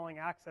family controlling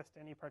access to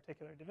any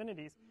particular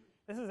divinities.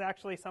 This is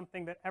actually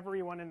something that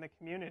everyone in the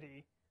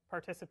community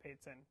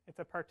participates in. It's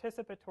a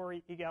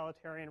participatory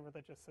egalitarian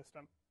religious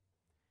system.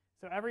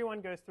 So everyone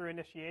goes through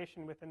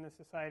initiation within the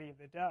society of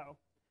the Dao,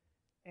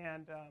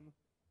 and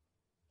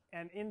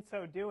in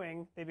so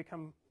doing, they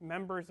become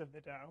members of the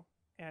Dao,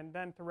 and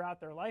then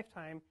throughout their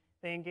lifetime,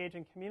 they engage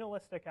in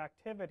communalistic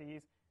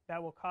activities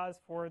that will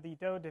cause for the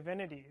Dao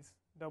divinities,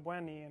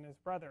 Dueppen and his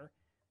brother,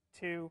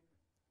 to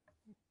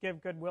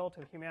give goodwill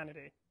to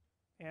humanity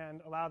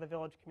and allow the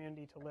village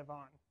community to live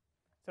on.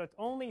 So it's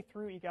only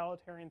through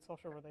egalitarian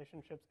social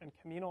relationships and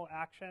communal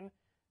action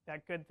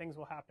that good things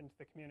will happen to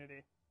the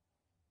community.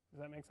 Does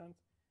that make sense?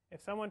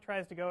 If someone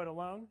tries to go it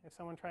alone, if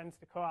someone tries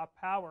to co-opt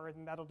power,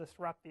 then that'll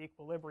disrupt the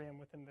equilibrium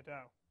within the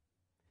dough.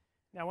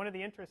 Now, one of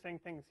the interesting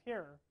things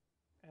here,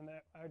 and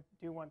that I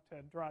do want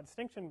to draw a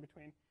distinction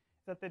between,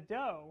 is that the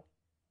dough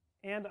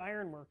and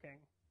ironworking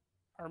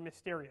are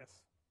mysterious.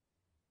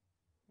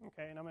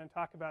 Okay, and I'm going to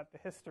talk about the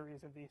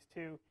histories of these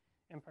two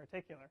in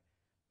particular.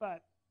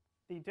 But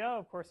the dough,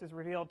 of course, is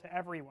revealed to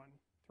everyone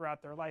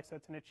throughout their life, so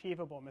it's an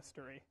achievable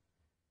mystery.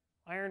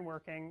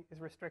 Ironworking is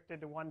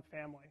restricted to one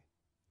family,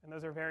 and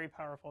those are very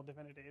powerful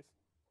divinities.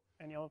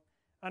 And you'll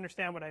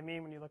understand what I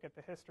mean when you look at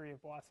the history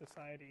of Bois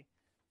society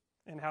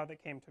and how they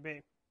came to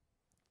be.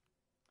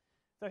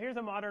 So here's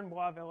a modern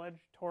Bois village,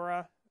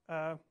 Tora,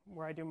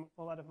 where I do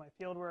a lot of my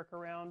field work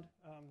around.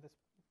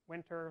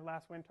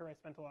 Last winter, I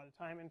spent a lot of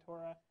time in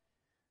Tora.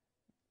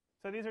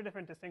 So these are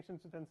different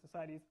distinctions within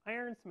societies.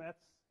 Ironsmiths,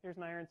 here's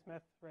an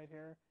ironsmith right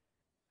here,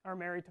 are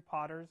married to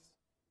potters,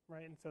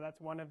 right? And so that's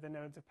one of the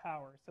nodes of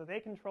power. So they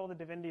control the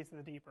divinities of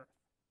the deep earth,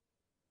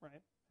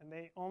 right? And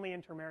they only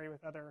intermarry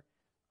with other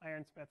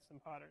ironsmiths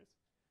and potters.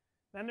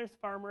 Then there's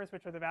farmers,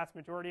 which are the vast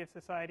majority of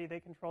society.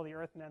 They control the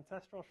earth and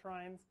ancestral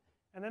shrines.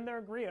 And then there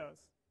are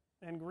griots.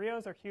 And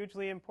griots are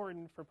hugely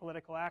important for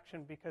political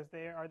action because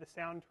they are the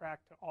soundtrack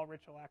to all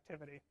ritual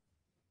activity.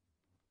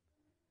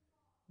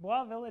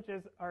 Bois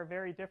villages are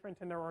very different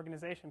in their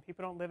organization.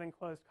 People don't live in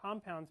closed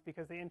compounds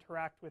because they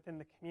interact within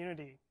the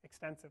community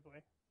extensively.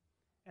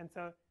 And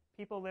so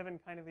people live in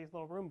kind of these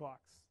little room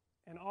blocks.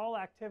 And all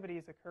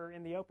activities occur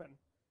in the open.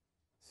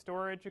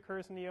 Storage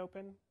occurs in the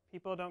open.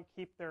 People don't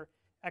keep their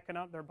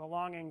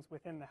belongings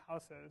within the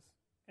houses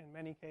in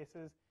many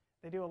cases.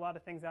 They do a lot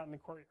of things out in the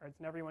courtyards,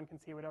 and everyone can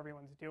see what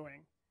everyone's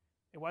doing.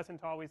 It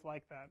wasn't always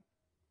like that.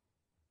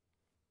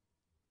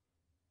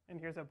 And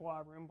here's a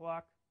Bois room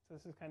block. So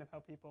this is kind of how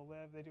people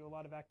live. They do a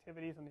lot of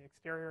activities on the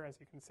exterior, as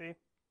you can see.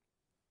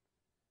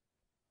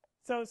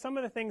 So some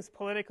of the things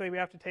politically we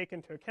have to take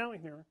into account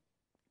here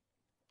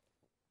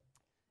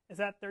is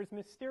that there's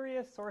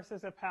mysterious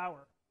sources of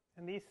power,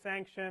 and these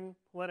sanction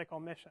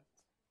political missions,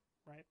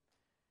 right?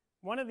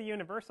 One of the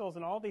universals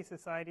in all these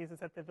societies is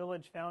that the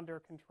village founder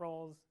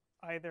controls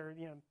either,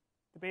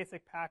 the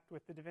basic pact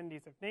with the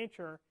divinities of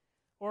nature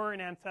or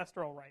an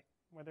ancestral right.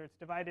 Whether it's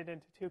divided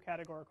into two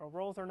categorical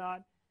roles or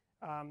not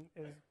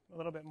is a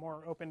little bit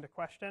more open to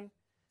question.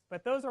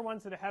 But those are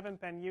ones that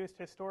haven't been used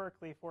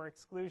historically for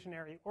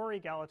exclusionary or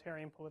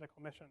egalitarian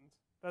political missions.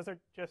 Those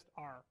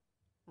are,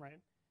 right?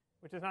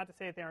 Which is not to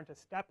say that they aren't a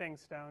stepping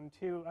stone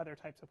to other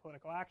types of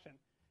political action.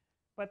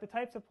 But the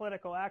types of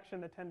political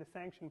action that tend to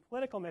sanction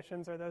political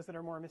missions are those that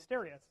are more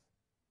mysterious,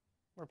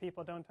 where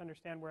people don't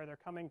understand where they're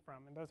coming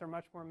from, and those are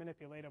much more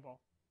manipulatable.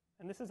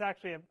 And this is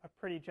actually a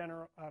pretty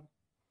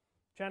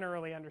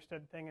generally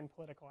understood thing in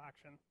political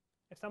action.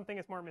 If something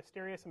is more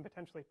mysterious and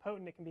potentially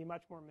potent, it can be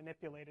much more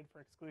manipulated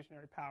for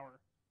exclusionary power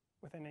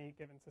within any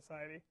given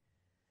society.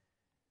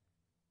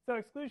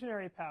 So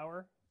exclusionary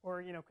power,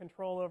 or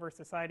control over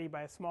society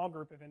by a small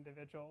group of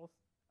individuals,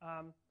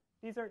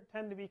 these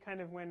tend to be kind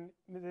of when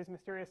these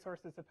mysterious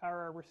sources of power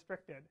are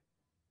restricted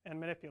and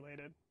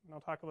manipulated. And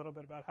I'll talk a little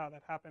bit about how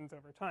that happens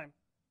over time.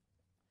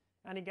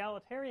 And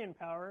egalitarian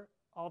power,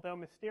 although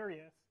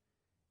mysterious,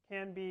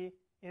 can be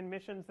in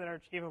missions that are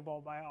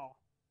achievable by all.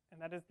 And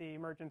that is the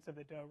emergence of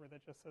the Doe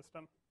religious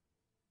system.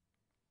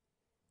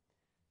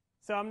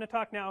 So I'm going to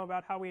talk now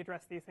about how we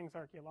address these things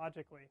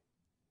archaeologically.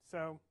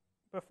 So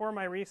before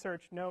my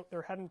research, note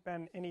there hadn't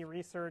been any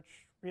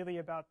research really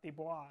about the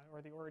Bois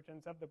or the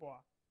origins of the Bois.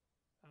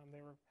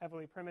 They were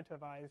heavily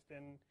primitivized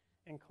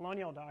in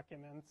colonial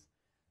documents,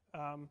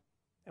 and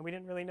we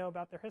didn't really know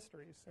about their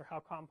histories or how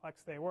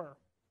complex they were.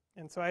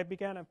 And so I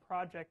began a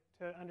project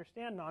to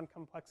understand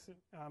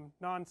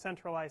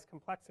non-centralized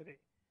complexity,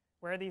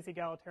 where these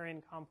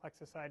egalitarian complex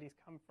societies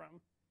come from.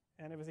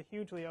 And it was a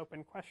hugely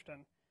open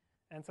question.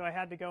 And so I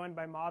had to go in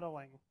by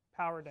modeling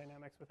power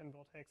dynamics within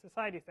Voltaic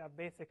societies to have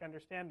basic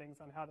understandings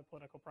on how the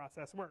political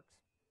process works.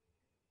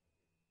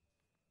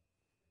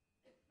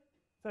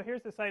 So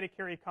here's the site of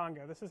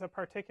Kirikongo. This is a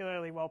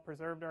particularly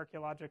well-preserved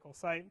archaeological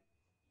site,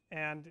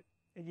 and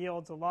it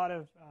yields a lot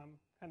of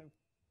kind of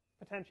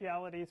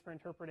potentialities for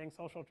interpreting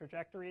social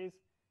trajectories.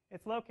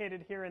 It's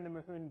located here in the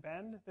Mahun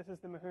Bend. This is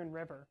the Mahun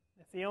River.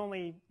 It's the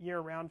only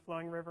year-round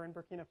flowing river in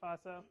Burkina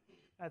Faso.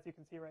 As you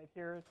can see right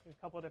here, there's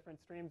a couple of different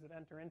streams that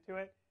enter into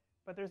it.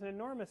 But there's an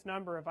enormous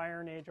number of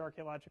Iron Age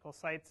archaeological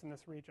sites in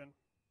this region.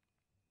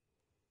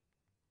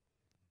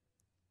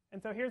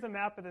 And so here's a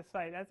map of the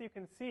site. As you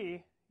can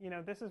see,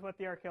 this is what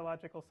the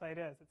archaeological site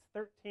is. It's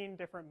 13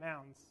 different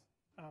mounds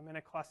in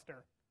a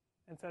cluster.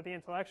 And so the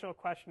intellectual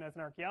question as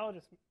an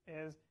archaeologist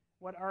is,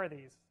 what are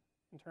these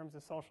in terms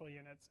of social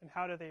units? And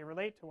how do they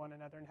relate to one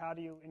another? And how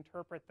do you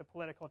interpret the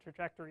political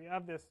trajectory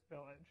of this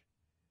village?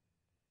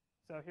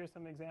 So here's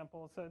some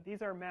examples. So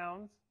these are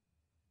mounds.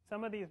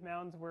 Some of these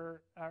mounds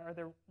are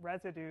the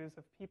residues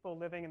of people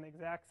living in the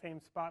exact same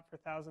spot for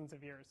thousands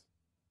of years.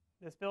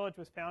 This village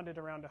was founded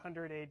around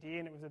 100 AD,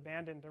 and it was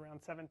abandoned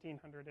around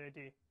 1700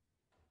 AD.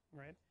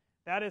 Right?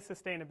 That is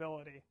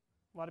sustainability.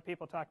 A lot of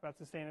people talk about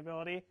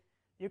sustainability.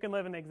 You can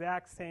live in the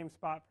exact same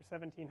spot for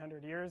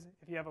 1,700 years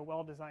if you have a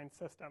well-designed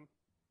system,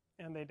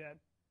 and they did.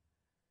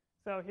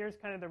 So here's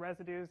kind of the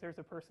residues. There's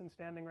a person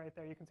standing right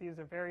there. You can see these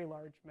are very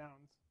large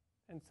mounds.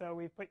 And so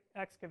we put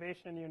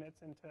excavation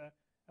units into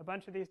a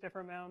bunch of these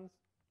different mounds.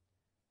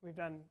 We've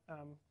done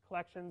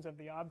collections of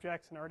the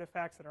objects and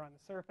artifacts that are on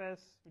the surface.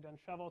 We've done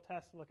shovel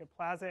tests to look at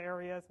plaza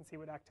areas and see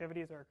what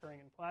activities are occurring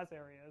in plaza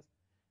areas.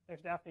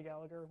 There's Daphne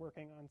Gallagher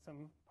working on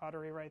some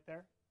pottery right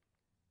there.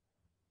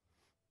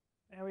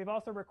 And we've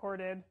also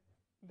recorded,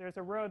 there's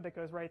a road that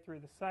goes right through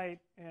the site,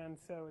 and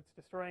so it's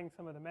destroying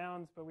some of the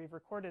mounds, but we've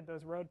recorded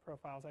those road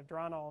profiles. I've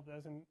drawn all of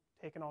those and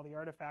taken all the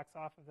artifacts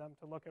off of them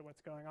to look at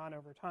what's going on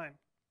over time.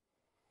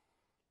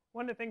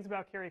 One of the things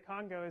about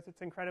Kirikongo is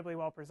it's incredibly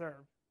well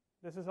preserved.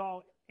 This is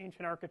all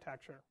ancient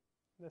architecture.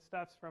 This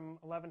stuff's from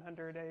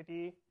 1100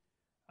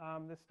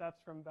 AD. This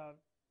stuff's from about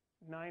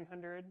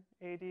 900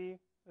 AD.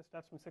 This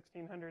stuff's from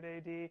 1600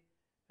 AD.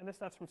 And this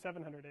stuff's from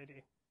 700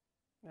 AD.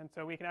 And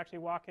so we can actually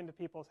walk into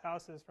people's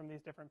houses from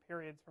these different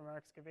periods from our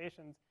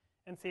excavations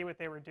and see what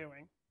they were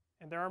doing.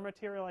 And there are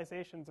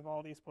materializations of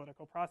all these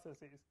political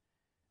processes.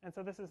 And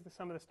so this is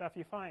some of the stuff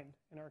you find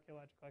in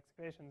archaeological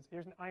excavations.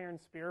 Here's an iron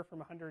spear from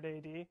 100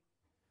 AD.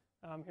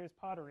 Here's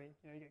pottery.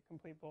 You get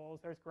complete bowls.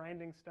 There's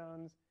grinding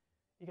stones.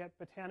 You get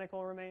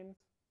botanical remains,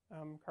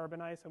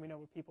 carbonized, so we know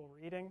what people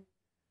were eating.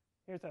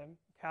 Here's a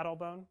cattle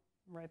bone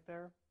right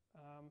there.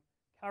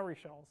 Cowrie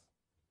shells.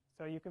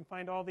 So you can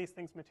find all these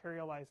things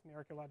materialized in the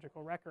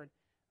archaeological record.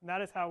 And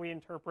that is how we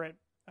interpret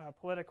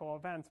political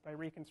events, by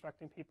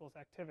reconstructing people's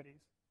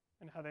activities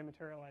and how they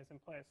materialize in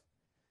place.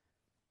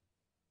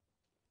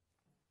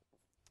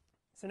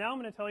 So now I'm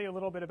going to tell you a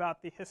little bit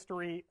about the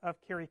history of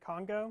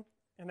Kirikongo,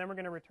 and then we're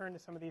going to return to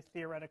some of these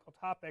theoretical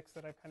topics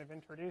that I've kind of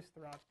introduced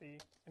throughout the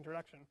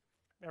introduction.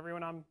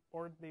 Everyone on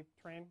board the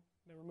train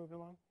that we're moving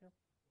along here?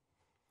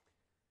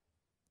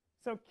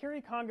 So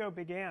Kirikongo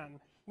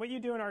began. What you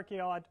do in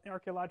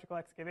archaeological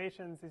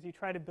excavations is you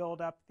try to build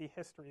up the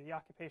history, the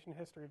occupation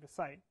history of the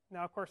site.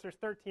 Now, of course, there's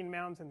 13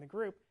 mounds in the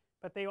group,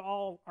 but they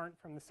all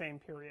aren't from the same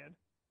period,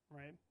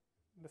 right?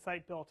 The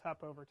site built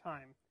up over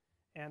time,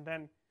 and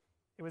then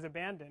it was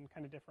abandoned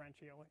kind of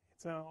differentially.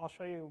 So I'll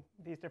show you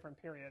these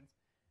different periods.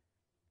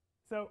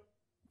 So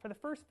for the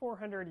first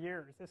 400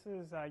 years, this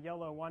is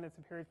yellow 1. It's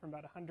a period from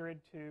about 100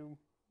 to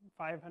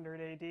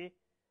 500 AD.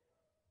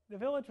 The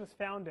village was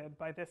founded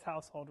by this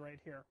household right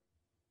here,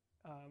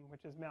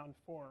 which is Mound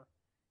 4.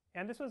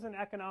 And this was an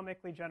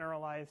economically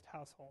generalized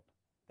household.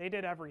 They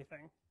did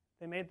everything.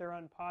 They made their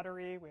own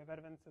pottery. We have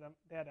evidence that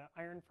they had an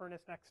iron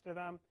furnace next to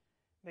them.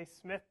 They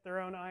smithed their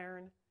own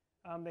iron.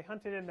 They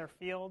hunted in their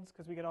fields,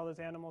 because we get all those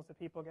animals that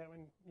people get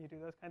when you do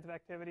those kinds of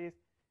activities.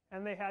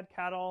 And they had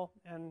cattle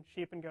and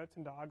sheep and goats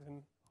and dogs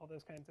and all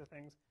those kinds of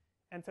things.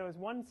 And so it was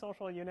one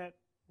social unit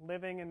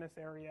living in this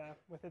area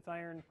with its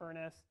iron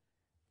furnace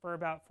for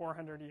about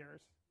 400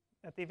 years.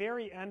 At the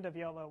very end of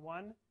Yellow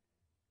 1,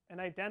 an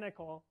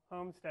identical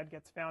homestead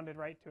gets founded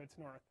right to its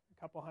north,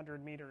 a couple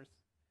hundred meters.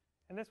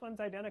 And this one's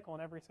identical in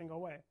every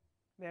single way.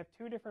 They have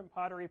 2 different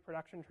pottery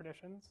production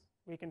traditions.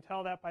 We can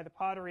tell that by the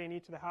pottery in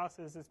each of the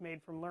houses is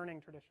made from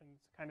learning traditions,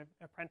 kind of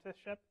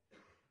apprenticeship.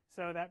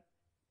 So that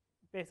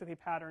basically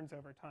patterns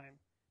over time.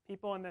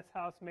 People in this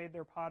house made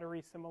their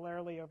pottery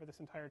similarly over this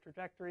entire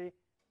trajectory.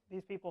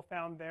 These people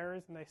found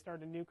theirs, and they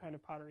started a new kind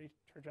of pottery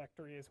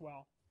trajectory as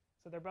well.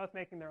 So they're both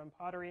making their own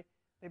pottery.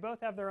 They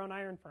both have their own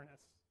iron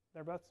furnace.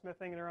 They're both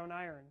smithing their own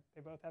iron.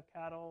 They both have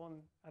cattle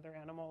and other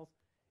animals,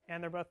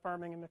 and they're both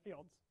farming in the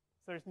fields.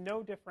 So there's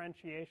no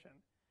differentiation.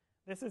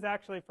 This is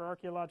actually, for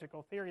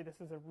archaeological theory, this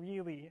is a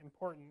really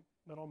important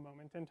little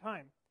moment in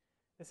time.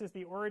 This is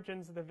the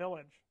origins of the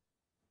village.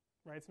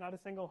 Right? It's not a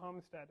single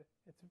homestead.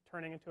 It's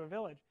turning into a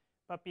village.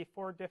 But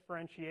before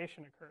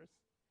differentiation occurs.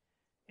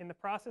 In the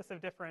process of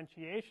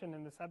differentiation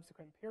in the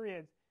subsequent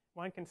periods,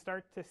 one can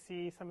start to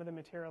see some of the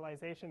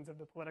materializations of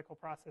the political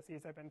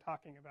processes I've been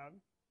talking about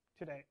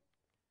today.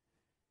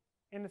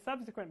 In the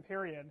subsequent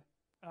period,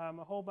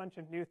 a whole bunch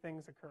of new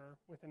things occur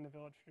within the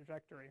village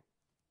trajectory.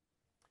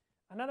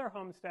 Another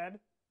homestead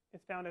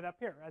is founded up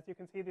here. As you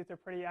can see, these are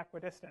pretty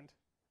equidistant.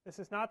 This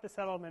is not the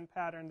settlement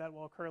pattern that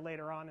will occur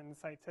later on in the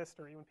site's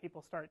history when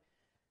people start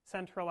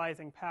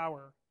centralizing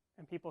power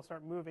and people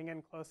start moving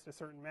in close to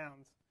certain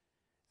mounds.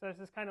 So there's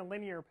this kind of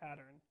linear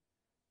pattern.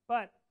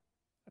 But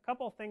a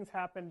couple of things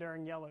happen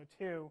during Yellow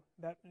 2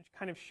 that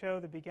kind of show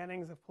the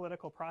beginnings of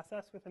political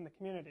process within the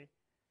community.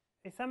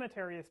 A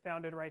cemetery is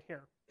founded right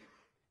here.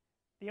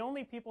 The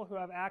only people who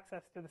have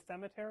access to the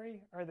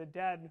cemetery are the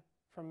dead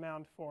from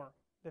Mound 4,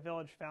 the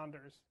village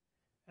founders.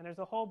 And there's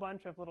a whole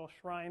bunch of little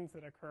shrines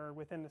that occur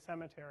within the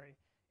cemetery,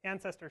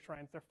 ancestor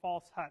shrines. They're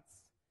false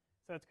huts.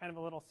 So it's kind of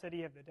a little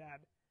city of the dead.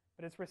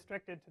 But it's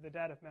restricted to the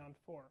dead of Mound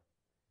 4.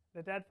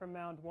 The dead from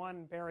Mound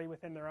 1 bury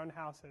within their own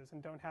houses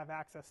and don't have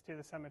access to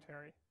the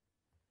cemetery.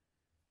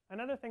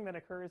 Another thing that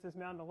occurs is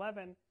Mound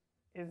 11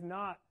 is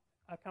not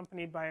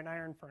accompanied by an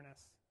iron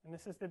furnace. And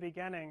this is the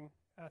beginning.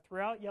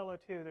 Throughout Yellow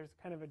 2, there's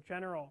kind of a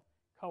general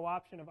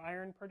co-option of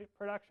iron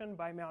production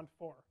by Mound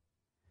 4.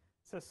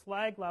 So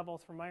slag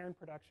levels from iron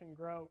production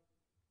grow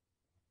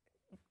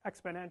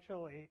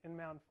exponentially in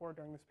Mound 4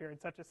 during this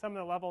period, such as some of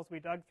the levels we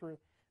dug through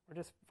were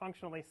just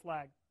functionally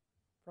slag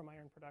from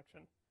iron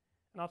production.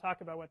 And I'll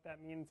talk about what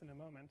that means in a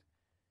moment.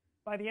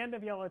 By the end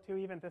of Yellow 2,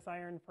 even this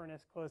iron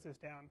furnace closes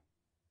down.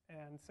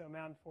 And so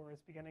Mound 4 is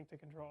beginning to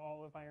control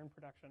all of iron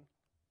production.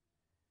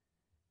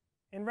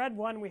 In Red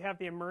 1, we have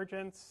the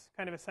emergence,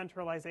 kind of a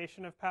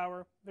centralization of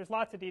power. There's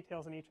lots of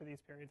details in each of these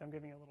periods. I'm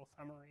giving a little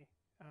summary.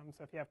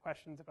 So if you have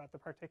questions about the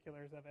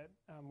particulars of it,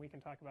 we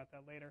can talk about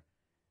that later.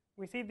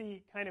 We see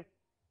the kind of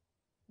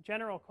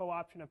general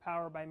co-option of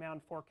power by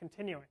Mound 4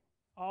 continuing.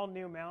 All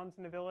new mounds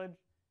in the village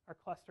are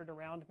clustered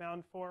around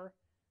Mound 4.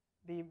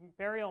 The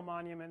burial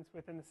monuments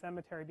within the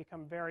cemetery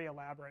become very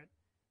elaborate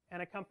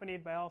and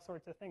accompanied by all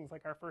sorts of things,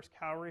 like our first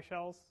cowrie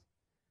shells.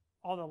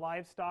 All the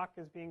livestock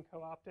is being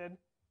co-opted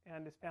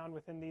and is found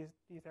within these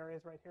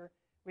areas right here.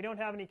 We don't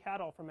have any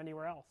cattle from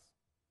anywhere else.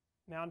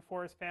 Mound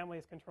 4's family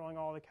is controlling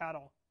all the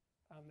cattle.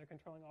 They're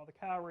controlling all the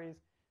cowries.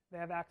 They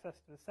have access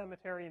to the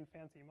cemetery and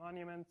fancy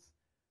monuments.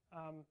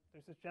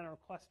 There's this general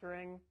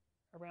clustering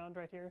around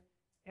right here.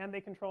 And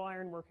they control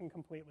ironworking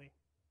completely.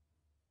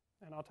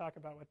 And I'll talk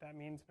about what that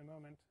means in a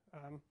moment.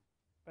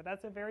 But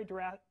that's a very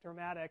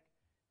dramatic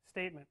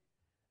statement.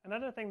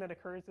 Another thing that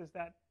occurs is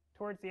that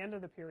towards the end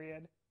of the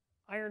period,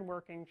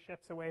 ironworking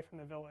shifts away from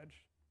the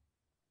village.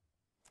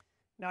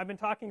 Now, I've been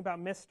talking about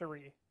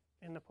mystery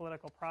in the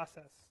political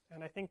process.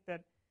 And I think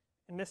that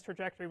in this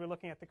trajectory, we're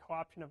looking at the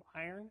co-option of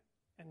iron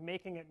and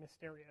making it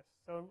mysterious.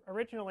 So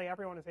originally,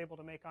 everyone is able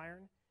to make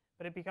iron,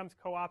 but it becomes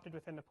co-opted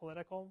within the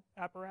political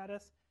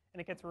apparatus,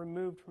 and it gets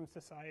removed from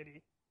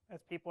society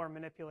as people are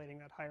manipulating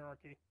that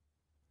hierarchy.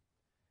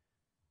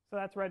 So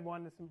that's Red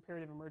 1, this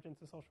period of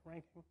emergence of social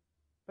ranking.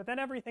 But then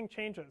everything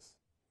changes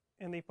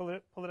in the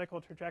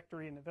political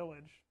trajectory in the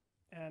village.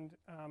 And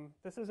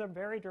this is a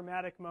very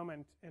dramatic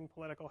moment in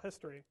political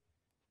history.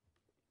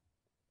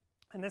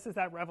 And this is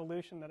that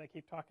revolution that I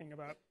keep talking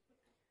about.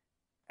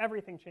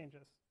 Everything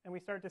changes. And we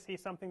start to see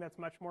something that's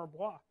much more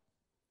bois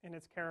in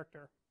its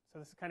character. So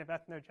this is kind of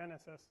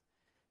ethnogenesis.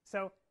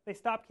 So they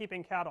stop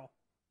keeping cattle,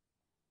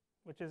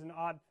 which is an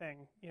odd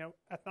thing. You know,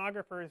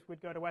 ethnographers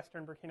would go to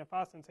Western Burkina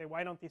Faso and say,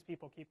 why don't these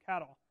people keep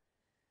cattle?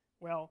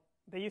 Well,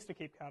 they used to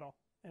keep cattle,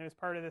 and it was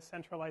part of this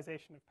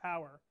centralization of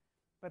power.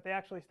 But they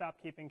actually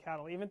stopped keeping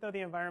cattle, even though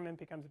the environment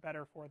becomes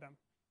better for them.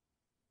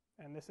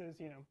 And this is,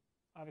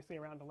 obviously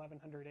around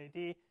 1100 AD.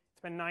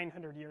 It's been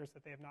 900 years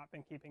that they have not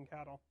been keeping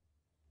cattle.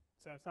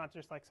 So it's not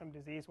just like some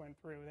disease went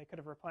through. They could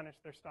have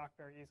replenished their stock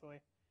very easily.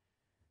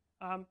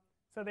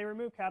 So they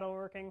remove cattle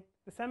working.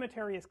 The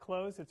cemetery is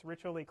closed. It's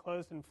ritually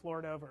closed and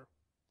floored over,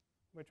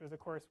 which was, of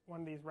course,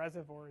 one of these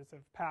reservoirs of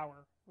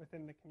power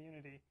within the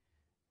community.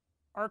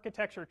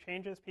 Architecture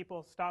changes.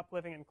 People stop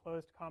living in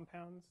closed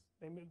compounds.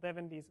 They live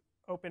in these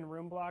open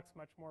room blocks,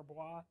 much more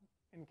bois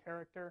in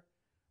character.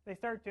 They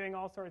start doing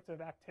all sorts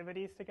of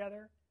activities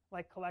together,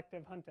 like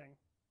collective hunting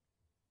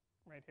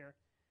right here.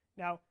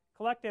 Now,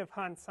 collective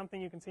hunts,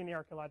 something you can see in the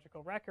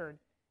archaeological record,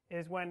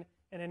 is when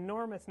an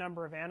enormous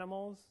number of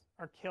animals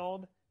are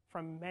killed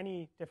from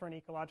many different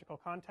ecological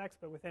contexts,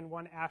 but within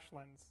one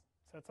ashlands.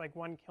 So it's like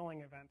one killing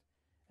event.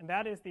 And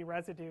that is the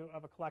residue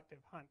of a collective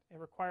hunt. It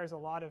requires a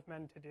lot of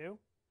men to do.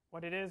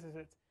 What it is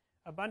it's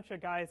a bunch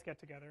of guys get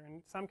together,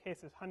 in some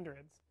cases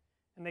hundreds,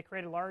 and they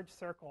create a large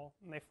circle,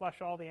 and they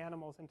flush all the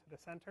animals into the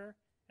center,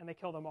 and they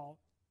kill them all,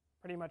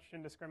 pretty much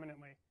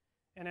indiscriminately.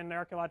 And in the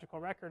archaeological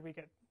record, we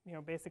get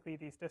basically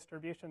these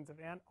distributions of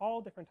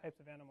all different types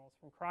of animals,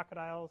 from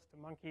crocodiles to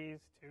monkeys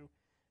to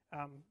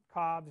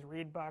cobs,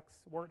 reedbucks,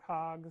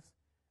 warthogs,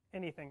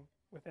 anything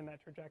within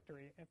that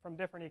trajectory, and from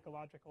different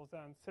ecological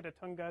zones.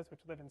 Sitatungas, which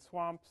live in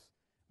swamps,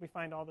 we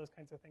find all those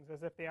kinds of things,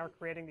 as if they are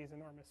creating these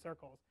enormous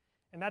circles.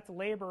 And that's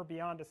labor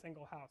beyond a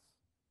single house.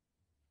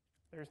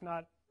 There's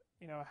not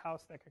a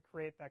house that could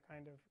create that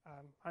kind of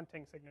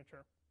hunting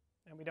signature.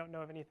 And we don't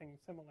know of anything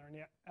similar in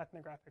the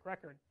ethnographic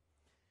record.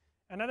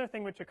 Another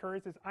thing which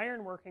occurs is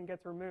ironworking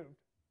gets removed.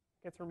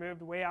 It gets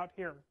removed way out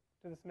here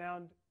to this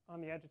mound on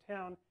the edge of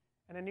town,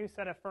 and a new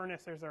set of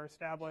furnaces are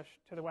established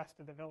to the west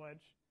of the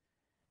village.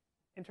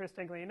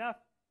 Interestingly enough,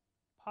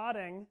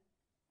 potting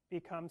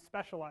becomes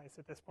specialized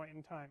at this point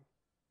in time,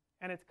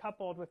 and it's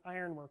coupled with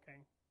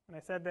ironworking. And I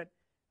said that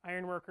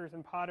ironworkers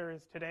and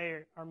potters today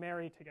are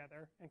married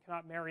together and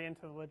cannot marry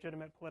into the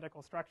legitimate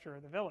political structure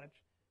of the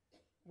village.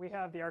 We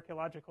have the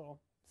archaeological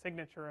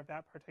signature of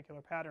that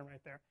particular pattern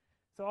right there.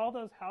 So all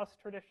those house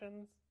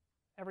traditions,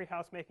 every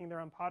house making their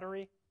own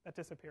pottery, that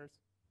disappears.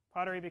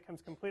 Pottery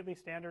becomes completely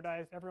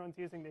standardized. Everyone's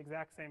using the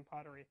exact same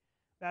pottery.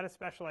 That is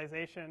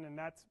specialization, and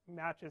that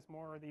matches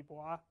more the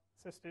bois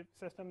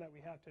system that we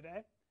have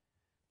today.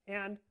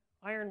 And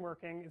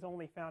ironworking is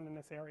only found in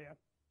this area.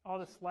 All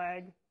the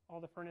slag, all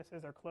the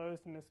furnaces are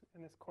closed in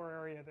this core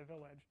area of the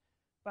village.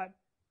 But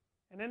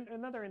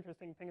another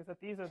interesting thing is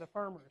that these are the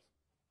farmers.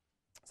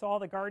 So all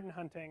the garden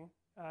hunting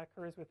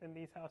occurs within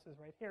these houses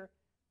right here.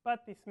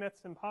 But the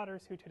smiths and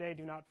potters who today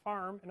do not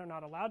farm and are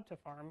not allowed to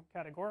farm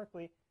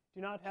categorically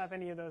do not have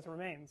any of those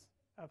remains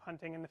of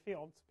hunting in the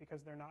fields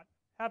because they're not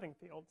having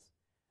fields.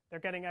 They're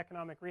getting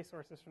economic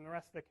resources from the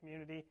rest of the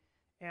community.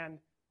 And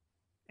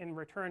in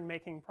return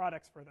making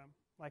products for them,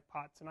 like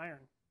pots and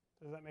iron.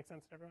 Does that make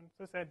sense to everyone?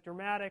 So it's a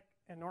dramatic,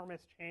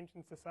 enormous change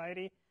in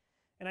society.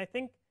 And I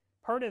think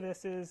part of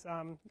this is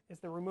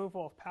the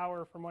removal of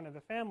power from one of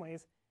the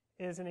families,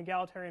 is an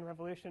egalitarian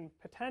revolution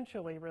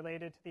potentially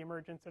related to the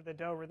emergence of the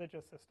Dao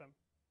religious system.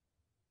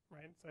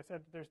 Right? So I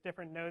said there's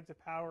different nodes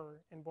of power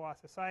in Bois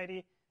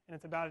society, and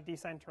it's about a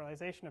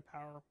decentralization of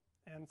power.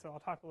 And so I'll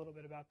talk a little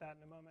bit about that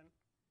in a moment.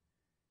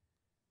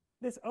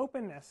 This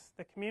openness,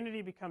 the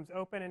community becomes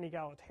open and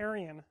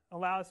egalitarian,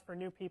 allows for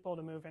new people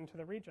to move into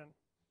the region.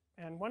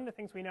 And one of the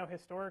things we know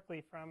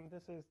historically from,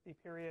 this is the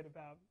period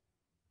about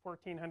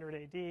 1400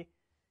 AD,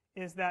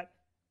 is that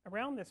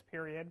around this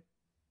period,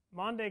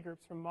 Mande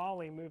groups from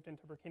Mali moved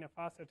into Burkina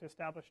Faso to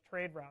establish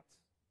trade routes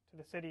to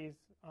the cities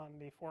on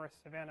the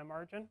forest savanna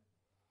margin.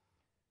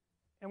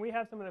 And we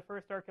have some of the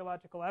first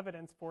archaeological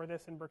evidence for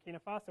this in Burkina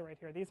Faso right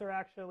here. These are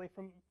actually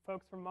from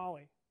folks from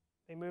Mali.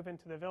 They move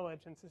into the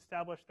village and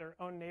establish their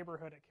own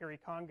neighborhood at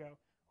Kirikongo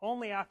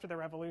only after the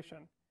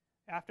revolution,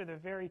 after the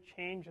very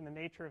change in the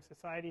nature of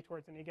society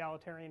towards an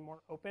egalitarian,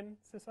 more open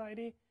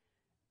society,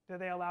 do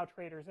they allow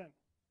traders in.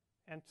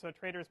 And so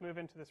traders move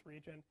into this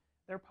region.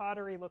 Their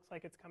pottery looks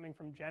like it's coming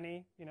from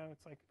Jenny. You know,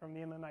 it's like from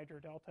the inland Niger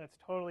Delta. It's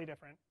totally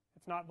different.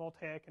 It's not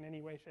Voltaic in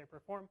any way, shape, or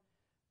form.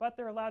 But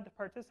they're allowed to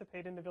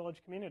participate in the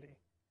village community.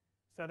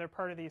 So they're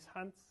part of these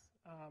hunts.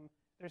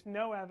 There's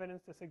no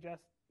evidence to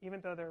suggest,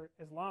 even though they're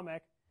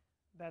Islamic,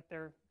 that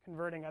they're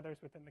converting others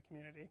within the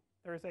community.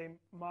 There's a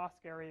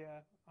mosque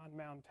area on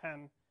Mound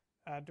 10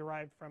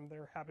 derived from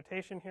their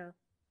habitation here.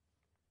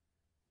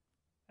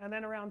 And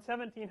then around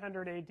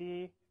 1700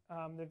 AD,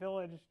 the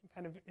village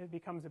it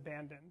becomes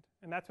abandoned.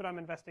 And that's what I'm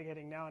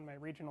investigating now in my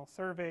regional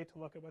survey to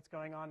look at what's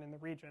going on in the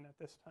region at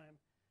this time.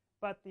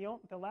 But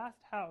the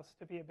last house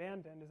to be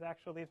abandoned is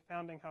actually the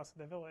founding house of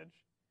the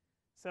village.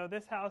 So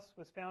this house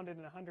was founded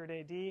in 100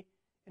 AD,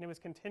 and it was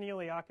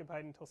continually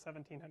occupied until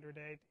 1700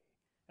 AD.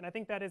 And I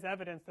think that is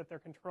evidence that they're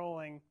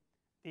controlling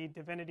the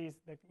divinities,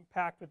 the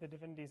pact with the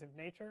divinities of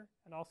nature,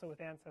 and also with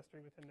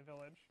ancestry within the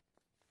village.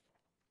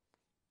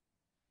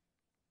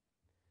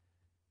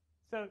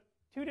 So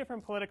 2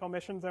 different political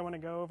missions I want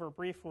to go over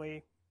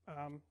briefly,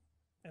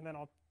 and then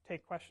I'll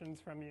take questions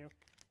from you,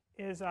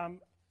 is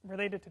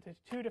related to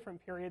 2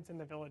 different periods in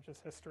the village's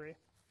history.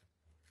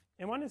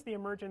 And one is the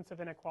emergence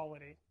of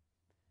inequality.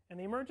 And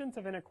the emergence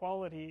of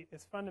inequality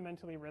is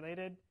fundamentally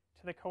related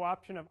to the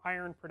co-option of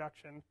iron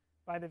production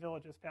by the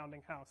village's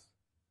founding house.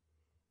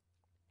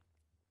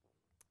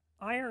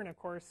 Iron, of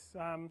course,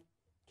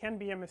 can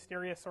be a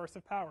mysterious source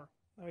of power,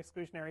 of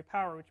exclusionary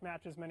power, which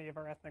matches many of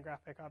our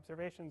ethnographic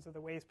observations of the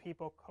ways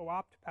people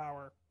co-opt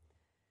power.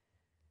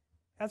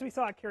 As we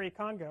saw at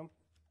Kirikongo,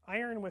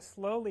 iron was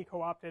slowly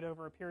co-opted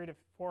over a period of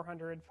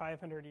 400,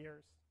 500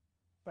 years.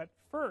 But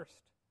first,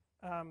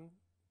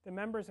 the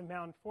members of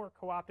Mound 4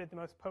 co-opted the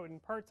most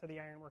potent parts of the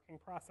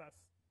ironworking process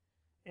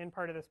in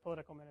part of this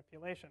political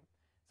manipulation.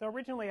 So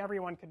originally,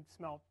 everyone could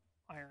smelt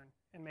iron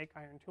and make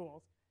iron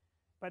tools.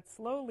 But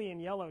slowly in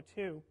Yellow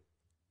 2,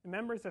 the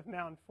members of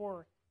Mound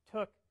 4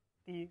 took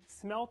the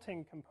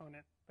smelting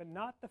component, but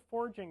not the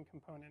forging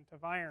component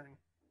of iron,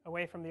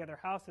 away from the other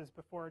houses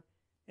before,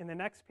 in the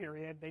next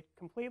period, they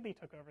completely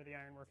took over the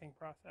ironworking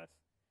process.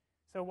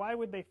 So why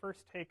would they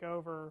first take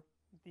over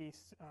the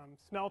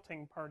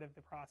smelting part of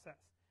the process?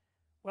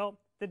 Well,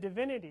 the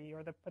divinity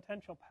or the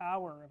potential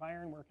power of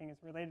ironworking is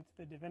related to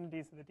the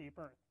divinities of the deep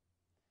earth.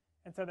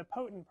 And so the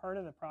potent part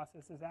of the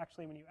process is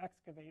actually when you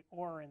excavate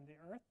ore in the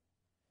earth,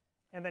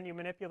 and then you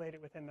manipulate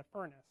it within the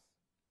furnace.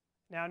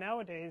 Now,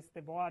 nowadays,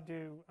 the bois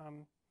do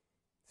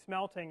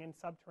smelting in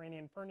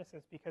subterranean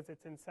furnaces because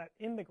it's set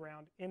in the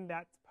ground in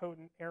that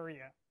potent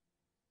area,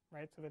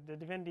 right? So the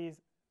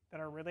divinities that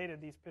are related,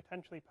 these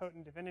potentially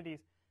potent divinities,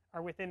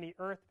 are within the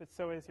earth, but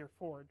so is your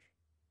forge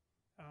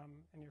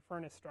and your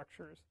furnace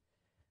structures.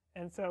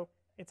 And so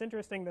it's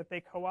interesting that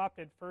they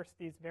co-opted first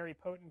these very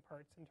potent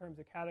parts in terms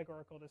of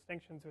categorical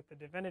distinctions with the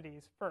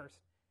divinities first,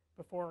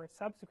 before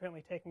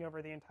subsequently taking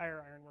over the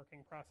entire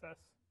ironworking process,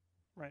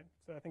 right?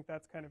 So I think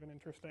that's kind of an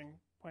interesting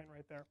point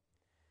right there.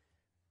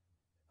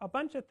 A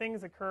bunch of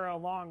things occur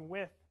along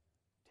with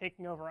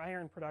taking over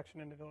iron production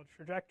in the village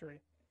trajectory,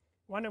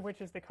 one of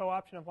which is the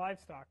co-option of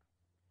livestock.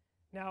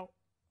 Now,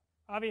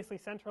 obviously,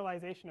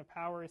 centralization of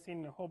power is seen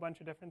in a whole bunch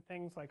of different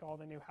things, like all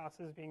the new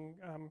houses being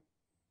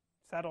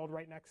settled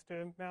right next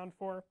to Mound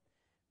 4.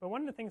 But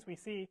one of the things we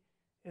see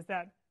is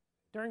that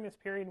during this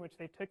period in which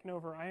they've taken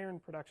over iron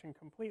production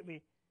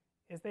completely,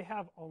 is they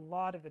have a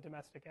lot of the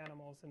domestic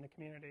animals in the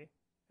community.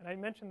 And I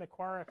mentioned the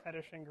Kwara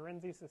fetish in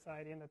Guernsey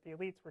society and that the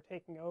elites were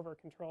taking over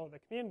control of the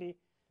community,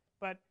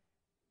 but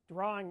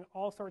drawing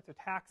all sorts of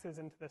taxes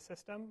into the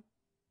system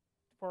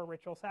for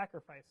ritual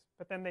sacrifice.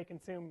 But then they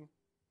consume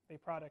the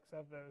products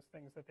of those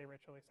things that they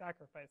ritually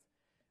sacrifice.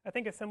 I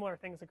think a similar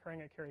thing is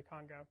occurring at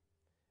Kirikongo,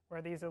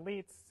 where these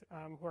elites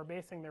who are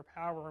basing their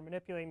power or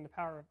manipulating the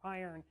power of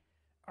iron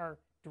are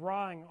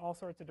drawing all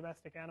sorts of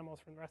domestic animals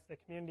from the rest of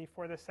the community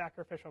for this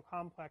sacrificial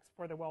complex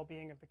for the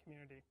well-being of the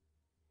community.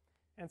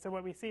 And so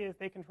what we see is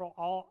they control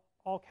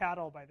all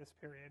cattle by this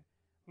period.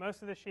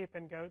 most of the sheep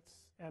and goats,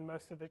 and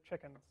most of the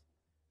chickens.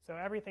 So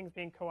everything's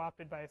being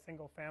co-opted by a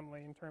single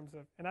family in terms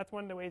of, and that's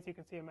one of the ways you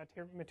can see a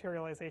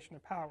materialization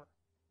of power.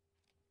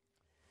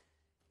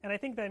 And I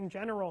think that in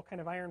general,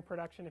 kind of iron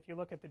production, if you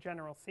look at the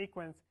general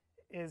sequence,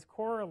 is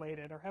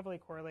correlated or heavily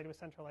correlated with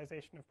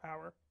centralization of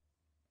power.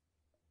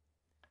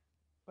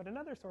 But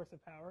another source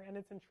of power, and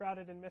it's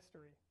enshrouded in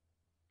mystery.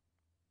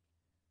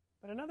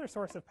 But another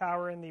source of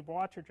power in the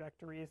Bois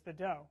trajectory is the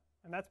dough,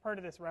 and that's part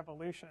of this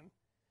revolution.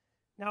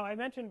 Now, I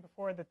mentioned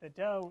before that the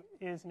dough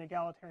is an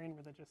egalitarian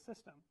religious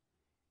system,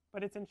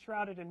 but it's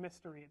enshrouded in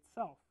mystery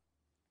itself.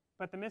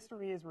 But the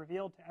mystery is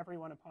revealed to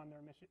everyone upon their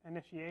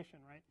initiation,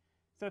 right?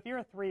 So if you're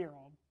a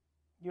 3-year-old,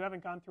 you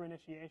haven't gone through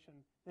initiation,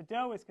 the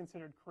dough is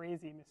considered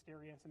crazy,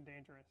 mysterious, and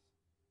dangerous,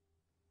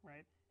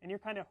 right? And you're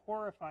kind of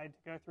horrified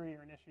to go through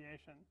your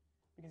initiation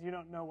because you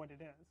don't know what it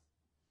is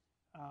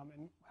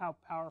and how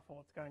powerful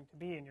it's going to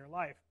be in your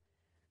life.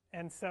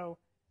 And so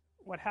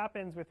what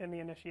happens within the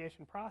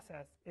initiation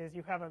process is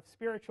you have a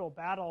spiritual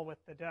battle with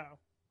the dough,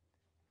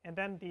 and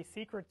then the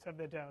secrets of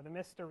the dough, the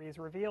mystery, is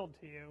revealed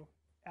to you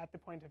at the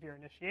point of your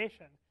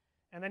initiation,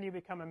 and then you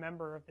become a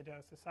member of the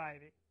dough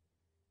society,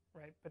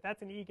 right? But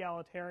that's an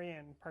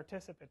egalitarian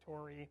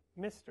participatory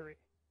mystery.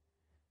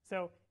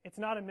 So it's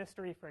not a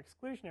mystery for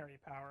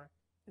exclusionary power,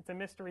 it's a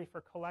mystery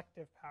for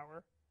collective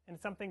power, and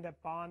something that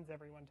bonds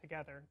everyone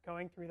together,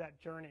 going through that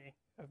journey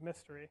of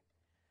mystery.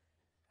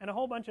 And a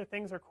whole bunch of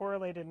things are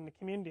correlated in the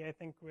community, I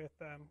think, with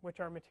which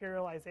are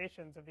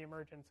materializations of the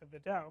emergence of the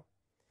dough.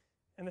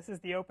 And this is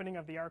the opening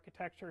of the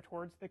architecture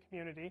towards the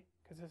community,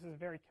 because this is a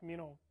very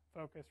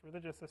communal-focused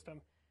religious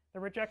system. The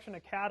rejection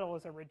of cattle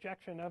is a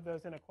rejection of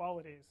those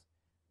inequalities,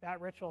 that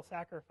ritual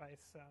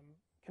sacrifice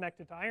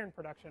connected to iron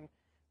production,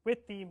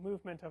 with the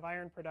movement of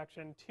iron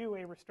production to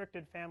a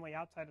restricted family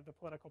outside of the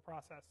political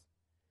process.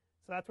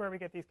 So that's where we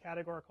get these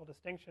categorical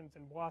distinctions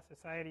in Bois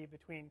society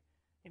between,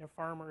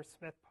 farmers,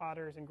 smith,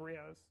 potters, and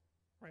griots,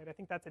 right? I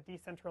think that's a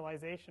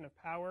decentralization of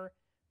power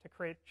to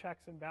create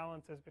checks and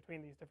balances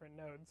between these different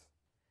nodes,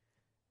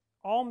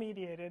 all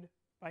mediated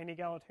by an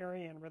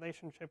egalitarian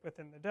relationship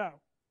within the dough.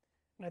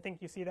 And I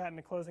think you see that in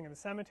the closing of the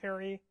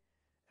cemetery,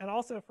 and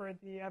also for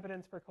the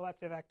evidence for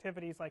collective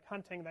activities like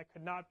hunting that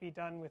could not be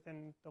done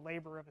within the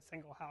labor of a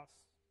single house.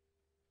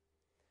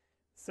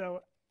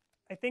 So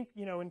I think,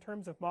 in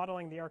terms of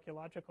modeling the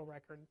archaeological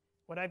record,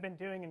 what I've been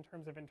doing in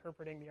terms of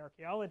interpreting the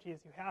archaeology is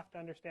you have to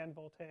understand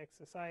Voltaic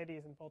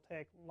societies and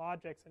Voltaic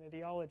logics and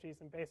ideologies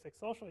and basic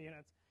social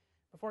units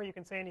before you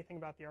can say anything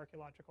about the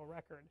archaeological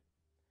record.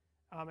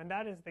 And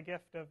that is the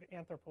gift of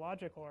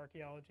anthropological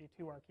archaeology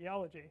to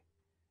archaeology.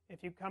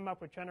 If you come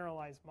up with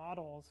generalized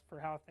models for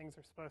how things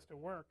are supposed to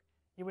work,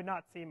 you would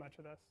not see much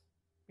of this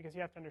because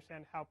you have to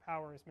understand how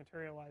power is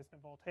materialized in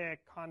a Voltaic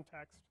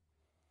context.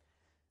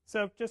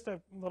 So just a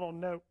little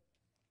note,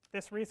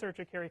 this research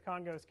at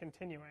Kirikongo is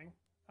continuing.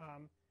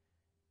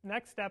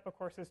 Next step, of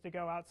course, is to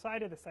go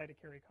outside of the site of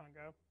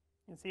Kirikongo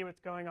and see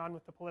what's going on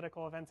with the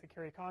political events at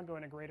Kirikongo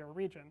in a greater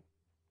region,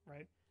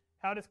 right?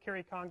 How does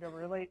Kirikongo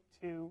relate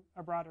to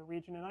a broader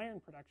region in iron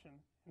production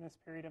in this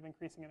period of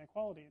increasing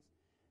inequalities?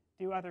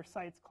 Do other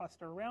sites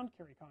cluster around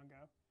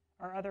Kirikongo?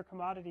 Are other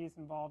commodities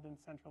involved in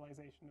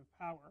centralization of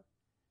power?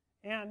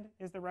 And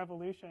is the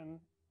revolution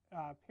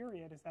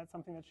period, is that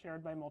something that's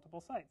shared by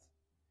multiple sites?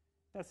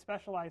 Does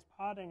specialized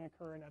potting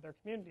occur in other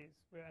communities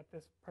at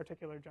this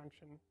particular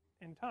junction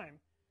in time?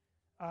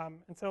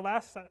 And so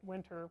last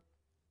winter,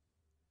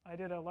 I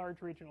did a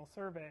large regional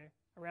survey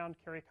around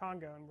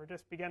Kirikongo, and we're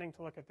just beginning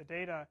to look at the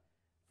data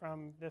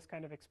from this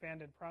kind of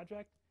expanded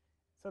project.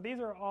 So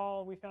these are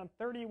all, we found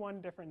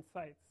 31 different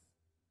sites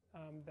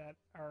that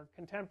are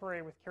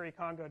contemporary with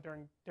Kirikongo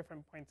during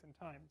different points in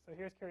time. So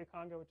here's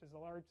Kirikongo, which is a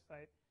large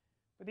site,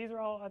 but these are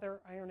all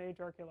other Iron Age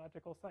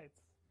archaeological sites.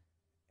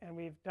 And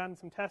we've done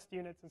some test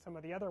units in some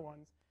of the other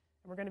ones,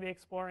 and we're going to be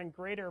exploring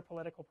greater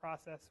political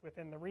process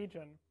within the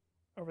region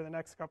over the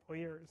next couple of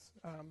years.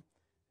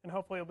 And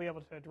hopefully we'll be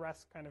able to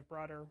address kind of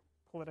broader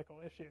political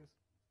issues.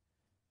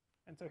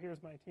 And so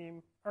here's my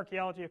team.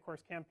 Archaeology, of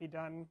course, can't be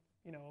done,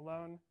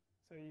 alone.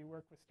 So you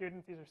work with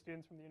students. These are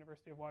students from the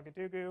University of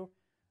Ouagadougou.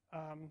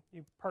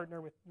 You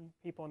partner with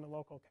people in the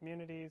local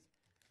communities.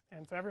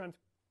 And so everyone's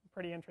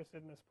pretty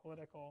interested in this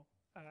political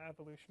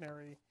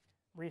evolutionary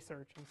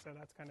research, and so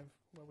that's kind of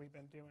what we've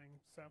been doing.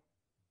 So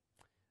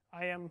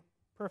I am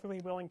perfectly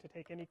willing to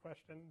take any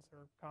questions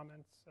or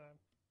comments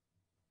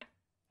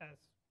as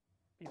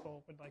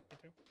people would like me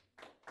to.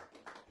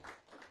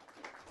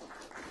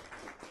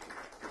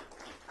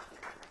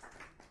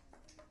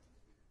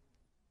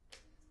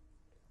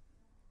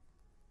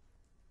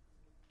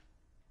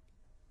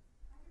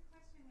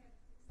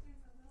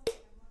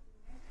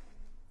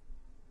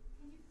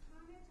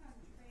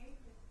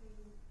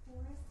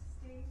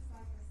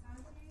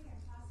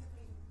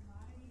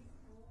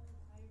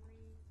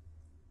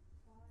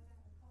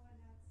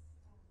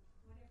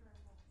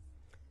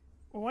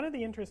 Well, one of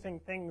the interesting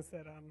things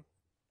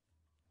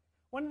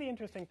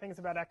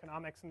about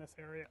economics in this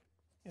area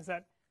is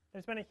that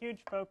there's been a huge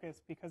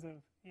focus because of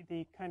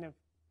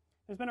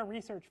there's been a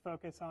research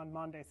focus on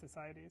Monde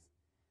societies,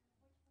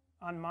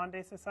 on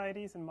Mande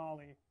societies in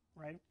Mali,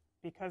 right?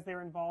 Because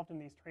they're involved in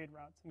these trade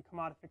routes and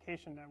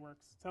commodification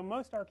networks. So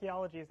most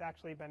archaeology has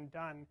actually been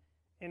done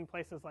in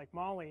places like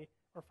Mali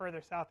or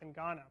further south in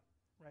Ghana,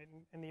 right,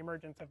 in the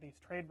emergence of these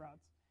trade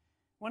routes.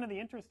 One of the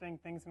interesting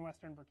things in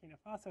Western Burkina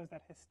Faso is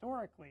that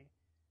historically,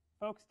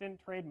 folks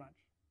didn't trade much.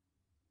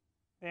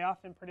 They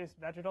often produced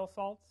vegetal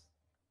salts.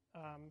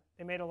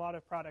 They made a lot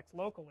of products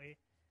locally.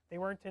 They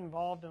weren't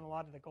involved in a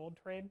lot of the gold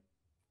trade,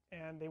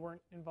 and they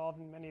weren't involved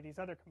in many of these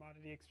other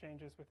commodity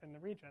exchanges within the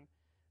region.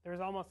 There's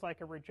almost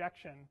like a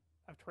rejection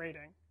of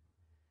trading.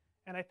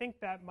 And I think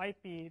that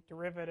might be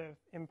derivative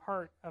in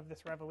part of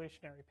this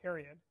revolutionary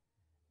period,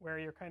 where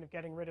you're kind of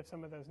getting rid of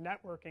some of those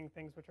networking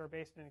things which are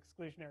based in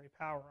exclusionary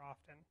power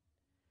often.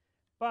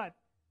 But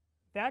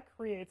that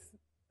creates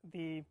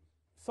the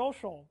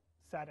social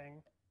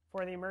setting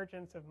for the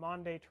emergence of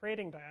Mande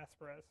trading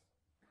diasporas.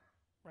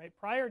 Right?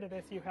 Prior to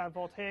this, you have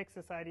Voltaic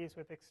societies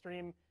with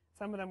extreme,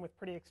 some of them with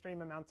pretty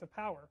extreme amounts of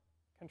power,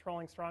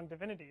 controlling strong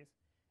divinities.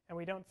 And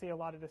we don't see a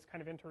lot of this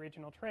kind of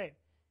interregional trade.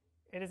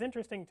 It is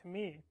interesting to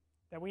me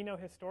that we know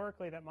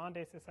historically that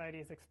Mande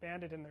societies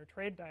expanded in their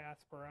trade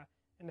diaspora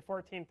in the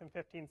 14th and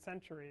 15th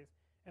centuries.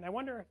 And I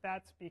wonder if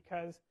that's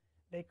because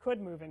they could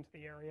move into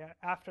the area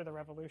after the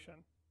revolution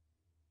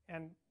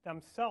and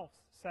themselves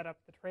set up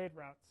the trade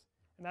routes.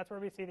 And that's where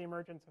we see the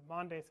emergence of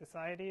Mande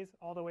societies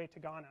all the way to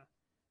Ghana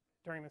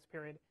during this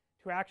period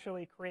to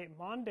actually create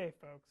Mande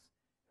folks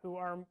who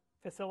are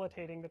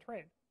facilitating the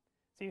trade.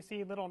 So you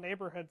see little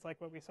neighborhoods like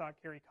what we saw at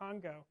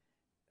Kirikongo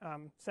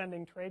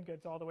sending trade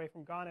goods all the way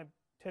from Ghana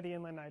to the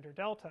inland Niger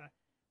Delta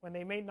when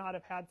they may not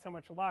have had so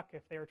much luck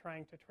if they were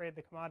trying to trade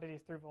the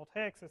commodities through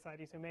Voltaic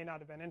societies who may not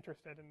have been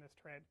interested in this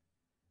trade.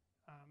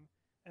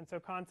 And so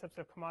concepts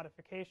of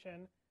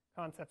commodification,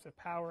 concepts of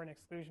power and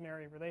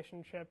exclusionary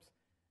relationships,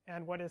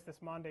 and what is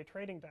this Mande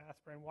trading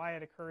diaspora and why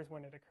it occurs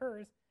when it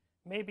occurs,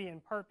 may be in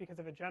part because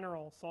of a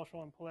general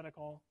social and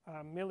political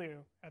milieu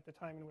at the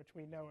time in which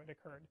we know it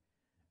occurred.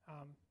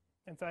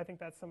 And so I think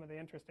that's some of the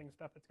interesting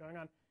stuff that's going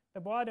on. The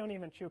Bois don't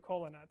even chew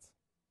cola nuts.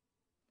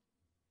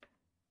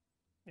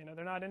 You know,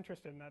 they're not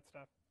interested in that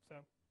stuff. So,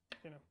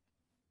 you know.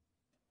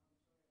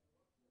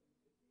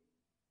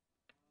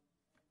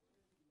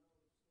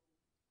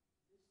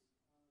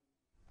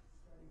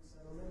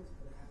 Settlement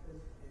that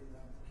happened in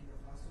Burkina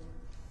Faso,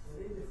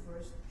 were they the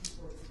first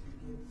people to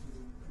begin to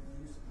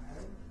produce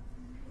iron,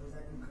 or is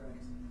that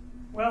incorrect?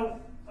 Well,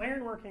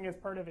 ironworking is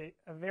part of a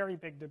very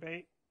big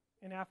debate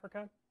in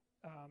Africa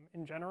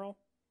in general.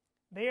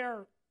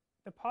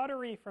 The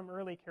pottery from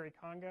early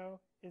Kirikongo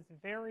is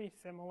very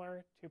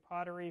similar to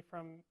pottery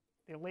from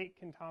the late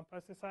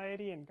Kintampo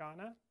Society in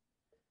Ghana,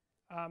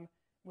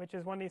 which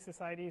is one of these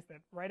societies that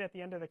right at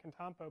the end of the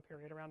Kintampo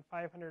period, around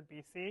 500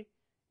 BC,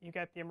 you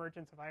get the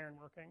emergence of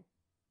ironworking.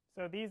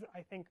 So these,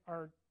 I think,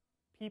 are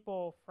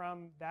people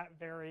from that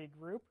very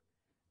group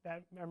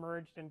that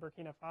emerged in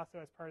Burkina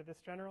Faso as part of this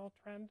general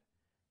trend.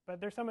 But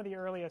they're some of the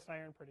earliest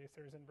iron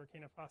producers in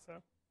Burkina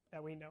Faso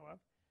that we know of.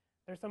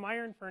 There's some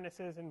iron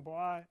furnaces in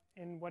Bois,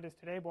 in what is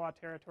today Bois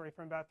territory,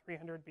 from about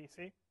 300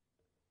 BC,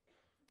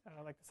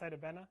 like the site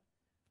of Bena.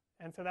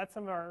 And so that's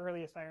some of our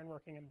earliest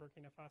ironworking in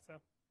Burkina Faso.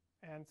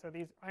 And so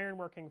these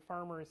ironworking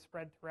farmers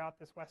spread throughout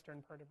this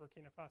western part of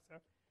Burkina Faso.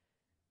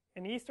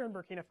 In eastern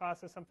Burkina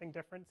Faso, something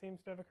different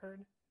seems to have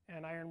occurred,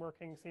 and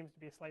ironworking seems to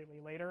be slightly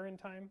later in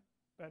time.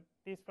 But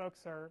these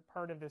folks are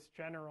part of this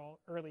general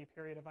early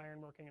period of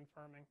ironworking and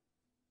farming.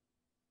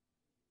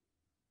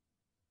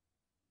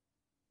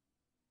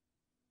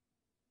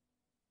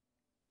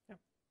 Yeah.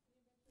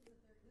 There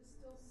is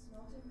still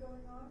smelting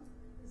going on.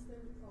 Is there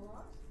a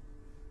lot?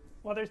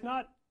 Well, there's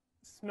not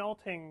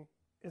smelting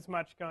as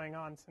much going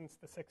on since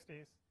the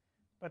 60s,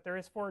 but there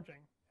is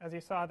forging. As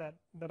you saw, that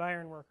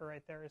iron worker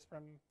right there is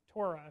from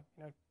Tora,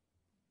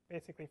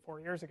 basically 4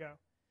 years ago.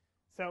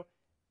 So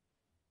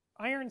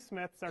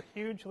ironsmiths are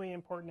hugely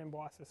important in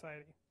Bois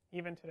society,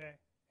 even today.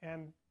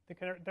 And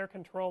their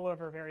control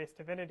over various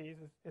divinities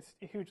is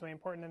hugely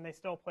important, and they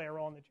still play a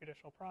role in the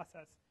judicial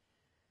process.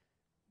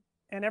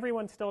 And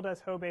everyone still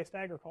does hoe-based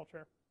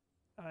agriculture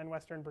in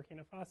western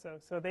Burkina Faso,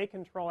 so they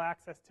control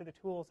access to the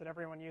tools that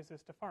everyone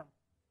uses to farm.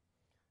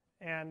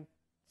 And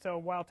so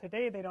while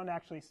today they don't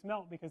actually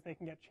smelt because they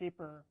can get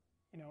cheaper,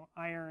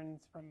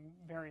 irons from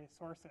various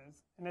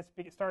sources, and this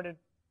started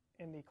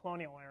in the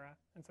colonial era,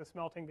 and so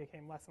smelting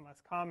became less and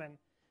less common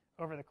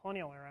over the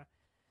colonial era,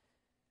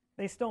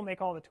 they still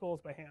make all the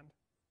tools by hand.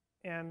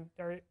 And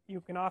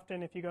you can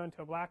often, if you go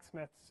into a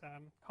blacksmith's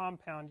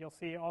compound, you'll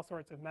see all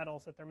sorts of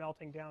metals that they're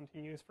melting down to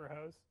use for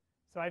hoes.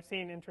 So I've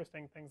seen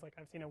interesting things, like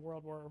I've seen a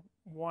World War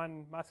I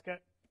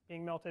musket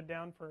being melted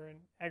down for an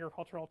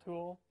agricultural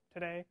tool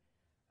today,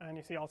 and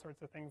you see all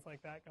sorts of things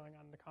like that going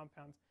on in the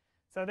compounds.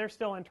 So they're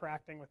still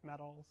interacting with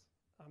metals,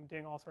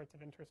 doing all sorts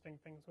of interesting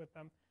things with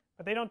them.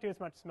 But they don't do as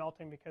much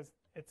smelting because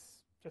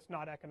it's just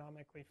not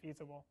economically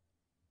feasible.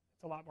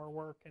 It's a lot more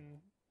work, and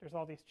there's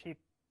all these cheap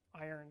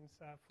irons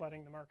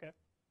flooding the market.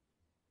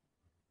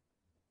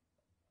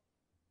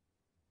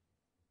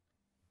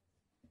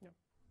 Yeah.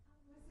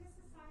 Was this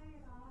society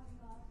at all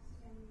involved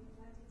in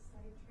Atlantic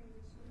slave trade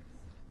issues?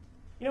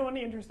 You know, one of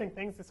the interesting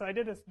things is, so I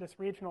did this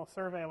regional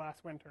survey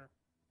last winter,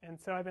 and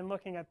so I've been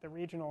looking at the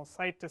regional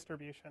site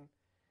distribution.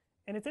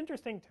 And it's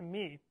interesting to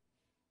me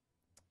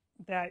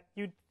that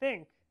you'd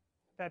think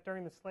that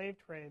during the slave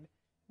trade,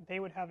 they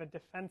would have a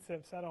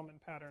defensive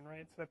settlement pattern,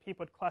 right? So that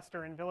people would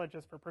cluster in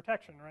villages for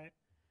protection, right?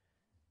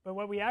 But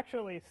what we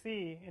actually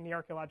see in the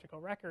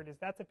archaeological record is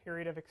that's a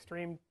period of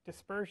extreme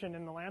dispersion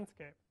in the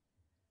landscape.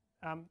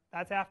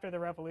 That's after the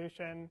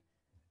revolution.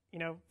 You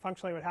know,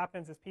 functionally what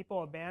happens is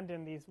people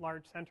abandon these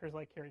large centers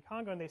like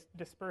Kirikongo and they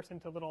disperse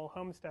into little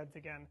homesteads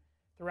again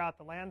throughout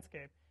the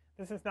landscape.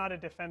 This is not a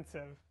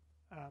defensive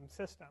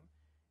system.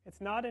 It's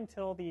not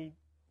until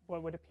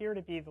what would appear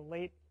to be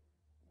the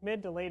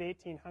mid to late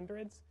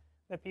 1800s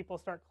that people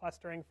start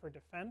clustering for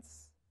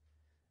defense.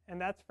 And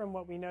that's from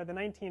what we know. The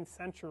 19th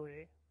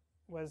century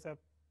was a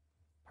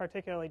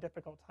particularly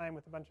difficult time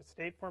with a bunch of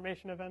state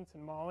formation events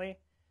in Mali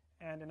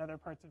and in other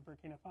parts of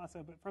Burkina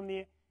Faso. But from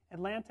the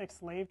Atlantic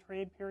slave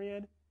trade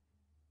period,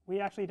 we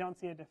actually don't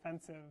see a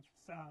defensive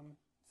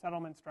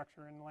settlement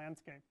structure in the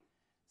landscape.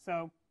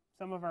 So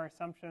some of our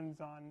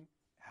assumptions on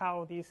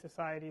how these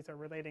societies are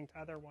relating to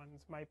other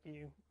ones might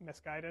be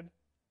misguided.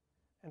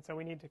 And so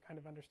we need to kind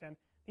of understand.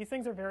 These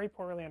things are very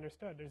poorly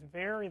understood. There's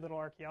very little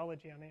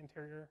archaeology on the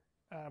interior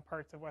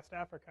parts of West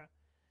Africa.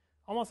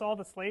 Almost all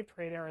the slave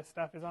trade era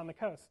stuff is on the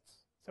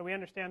coasts. So we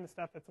understand the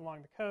stuff that's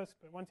along the coast,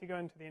 but once you go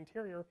into the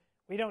interior,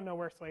 we don't know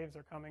where slaves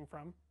are coming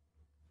from.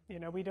 You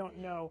know, we don't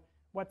know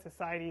what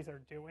societies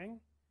are doing.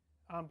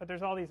 But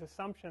there's all these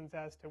assumptions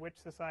as to which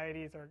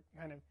societies are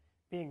kind of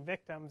being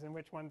victims and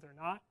which ones are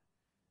not.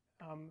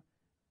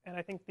 And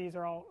I think these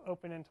are all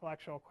open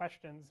intellectual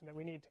questions that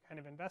we need to kind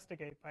of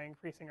investigate by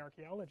increasing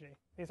archaeology.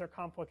 These are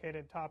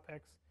complicated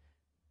topics.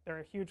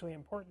 They're hugely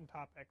important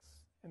topics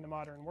in the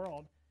modern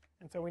world.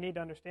 And so we need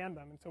to understand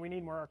them. And so we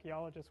need more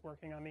archaeologists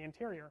working on the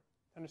interior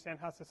to understand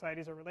how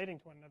societies are relating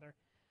to one another.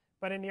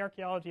 But in the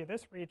archaeology of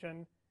this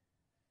region,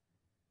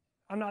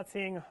 I'm not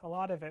seeing a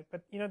lot of it.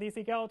 But, you know, these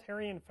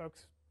egalitarian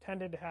folks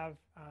tended to have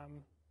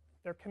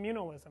their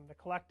communalism, the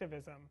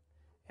collectivism,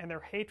 and their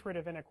hatred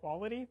of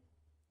inequality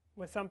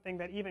was something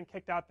that even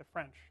kicked out the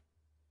French.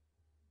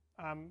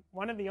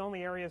 One of the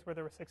only areas where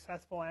there was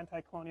successful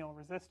anti-colonial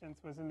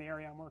resistance was in the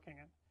area I'm working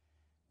in.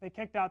 They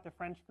kicked out the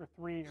French for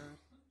 3 years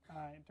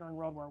during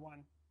World War I.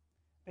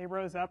 They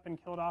rose up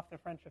and killed off the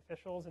French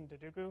officials in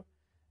Dédougou,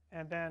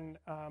 and then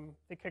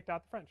they kicked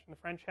out the French. And the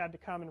French had to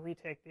come and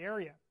retake the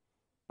area.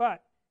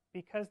 But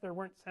because there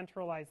weren't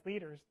centralized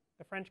leaders,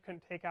 the French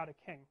couldn't take out a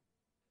king.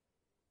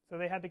 So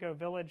they had to go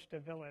village to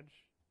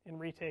village in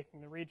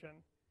retaking the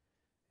region.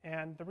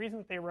 And the reason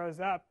that they rose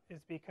up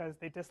is because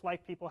they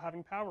disliked people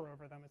having power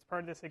over them. It's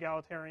part of this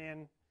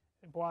egalitarian,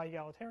 bois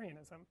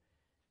egalitarianism.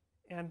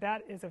 And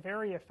that is a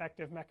very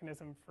effective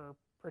mechanism for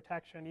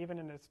protection, even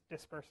in this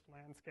dispersed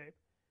landscape.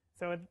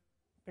 So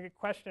the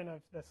question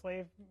of the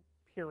slave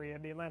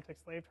period, the Atlantic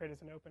slave trade,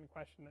 is an open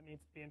question that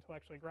needs to be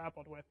intellectually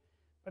grappled with.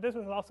 But this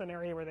was also an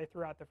area where they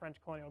threw out the French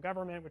colonial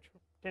government, which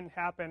didn't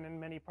happen in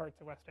many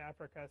parts of West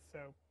Africa.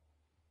 So,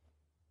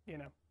 you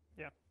know,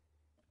 yeah.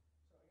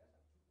 So I guess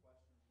I have two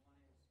questions.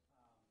 One is,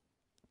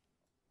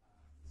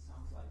 it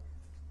sounds like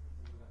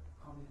there was a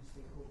communist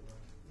takeover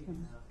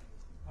in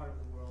part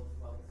of the world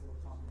well before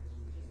communism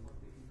became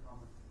completely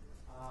common.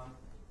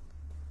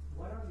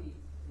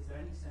 Is there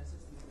any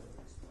census you could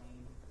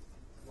explain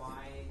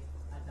why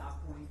at that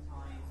point in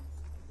time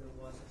there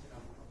was such an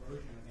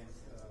aversion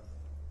against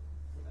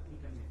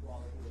income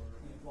inequality or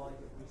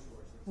inequality of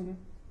resources? And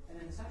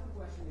then the second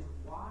question is,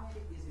 why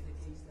is it the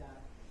case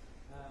that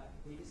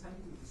they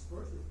decided to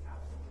disperse with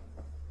capital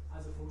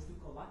as opposed to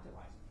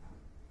collectivizing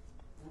capital?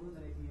 Wouldn't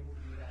they be able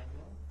to do that as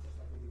well, just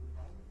like they do with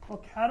property? Well,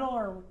 cattle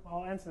are,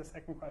 I'll answer the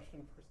second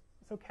question first.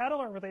 So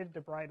cattle are related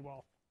to bride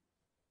wealth.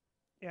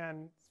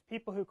 And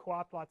people who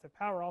co-opt lots of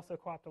power also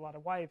co-opt a lot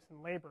of wives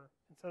and labor.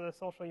 And so the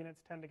social units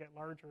tend to get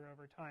larger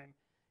over time.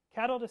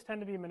 Cattle just tend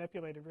to be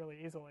manipulated really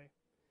easily.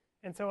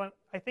 And so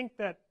I think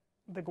that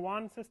the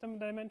Guan system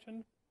that I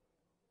mentioned,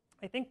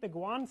 I think the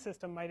Guan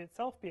system might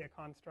itself be a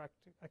construct,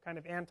 a kind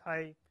of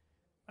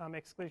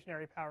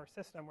anti-exclusionary power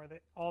system where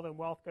all the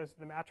wealth goes to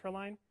the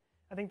matriline.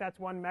 I think that's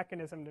one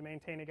mechanism to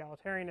maintain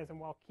egalitarianism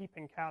while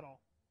keeping cattle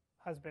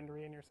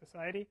husbandry in your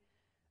society.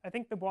 I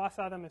think the Bois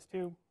saw them as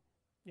too,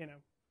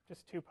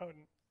 just too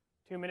potent,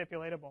 too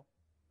manipulatable.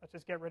 Let's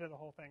just get rid of the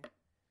whole thing.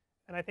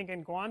 And I think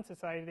in Guan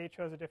society, they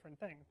chose a different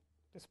thing.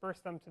 Disperse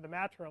them to the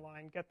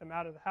matriline, get them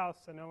out of the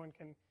house so no one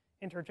can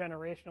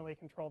intergenerationally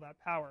control that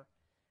power.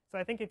 So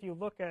I think if you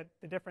look at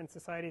the different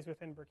societies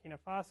within Burkina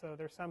Faso,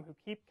 there's some who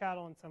keep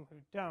cattle and some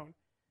who don't.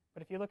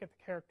 But if you look at the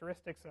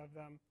characteristics of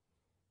them,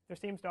 there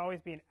seems to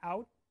always be an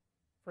out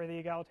for the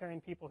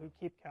egalitarian people who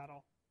keep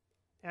cattle.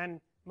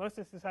 And most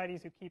of the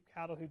societies who keep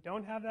cattle who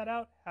don't have that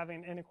out have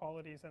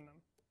inequalities in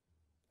them.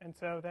 And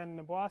so then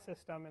the Bois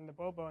system and the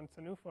Bobo and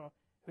Sanufo,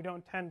 who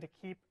don't tend to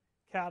keep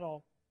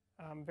cattle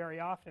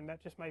very often,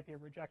 that just might be a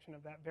rejection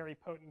of that very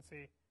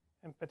potency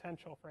and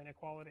potential for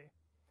inequality.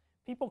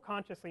 People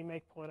consciously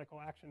make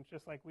political actions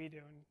just like we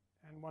do,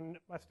 and one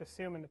must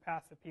assume in the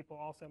past that people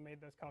also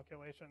made those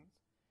calculations.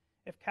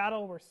 If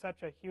cattle were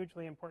such a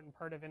hugely important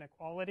part of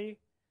inequality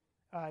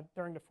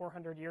during the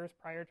 400 years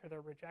prior to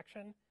their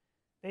rejection,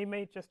 they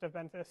may just have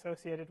been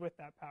associated with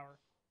that power.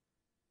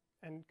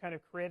 And kind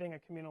of creating a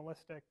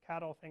communalistic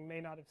cattle thing may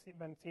not have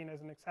been seen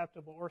as an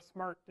acceptable or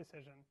smart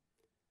decision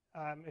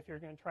if you're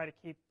going to try to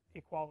keep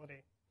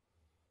equality.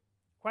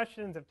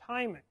 Questions of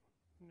timing.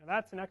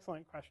 That's an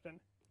excellent question,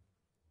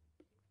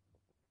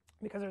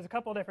 because there's a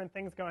couple different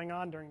things going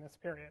on during this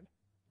period.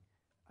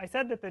 I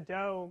said that the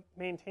dough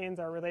maintains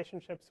our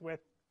relationships with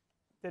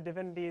the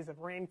divinities of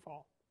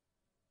rainfall.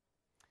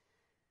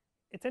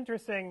 It's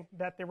interesting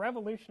that the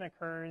revolution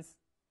occurs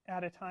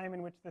at a time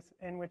in which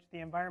the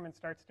environment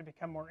starts to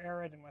become more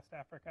arid in West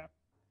Africa.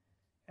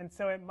 And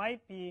so it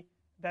might be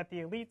that the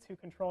elites who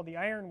control the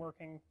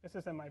ironworking, this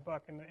is in my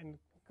book, in the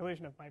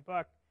conclusion of my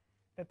book,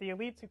 that the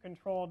elites who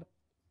controlled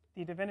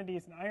the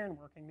divinities in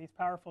ironworking, these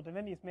powerful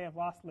divinities, may have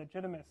lost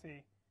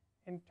legitimacy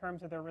in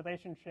terms of their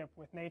relationship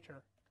with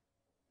nature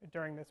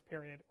during this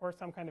period, or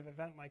some kind of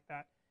event like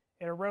that.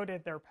 It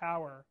eroded their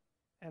power,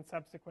 and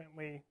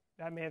subsequently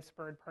that may have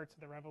spurred parts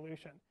of the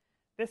revolution.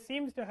 This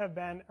seems to have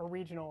been a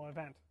regional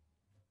event.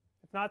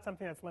 It's not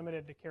something that's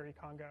limited to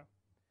Kirikongo.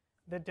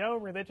 The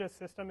Dao religious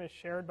system is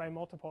shared by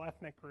multiple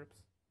ethnic groups.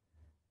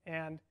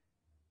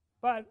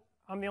 But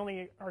I'm the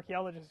only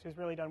archaeologist who's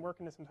really done work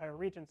in this entire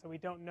region, so we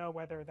don't know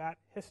whether that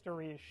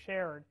history is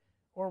shared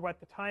or what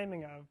the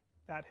timing of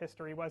that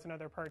history was in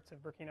other parts of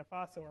Burkina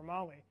Faso or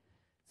Mali.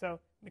 So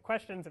the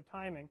questions of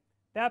timing.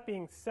 That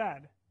being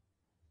said,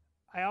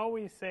 I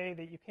always say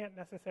that you can't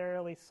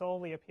necessarily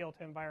solely appeal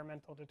to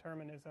environmental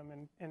determinism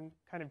and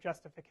kind of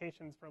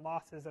justifications for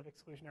losses of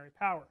exclusionary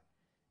power.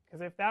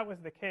 Because if that was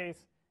the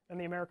case, then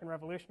the American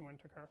Revolution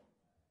wouldn't occur,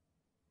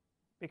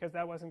 because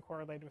that wasn't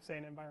correlated with, say,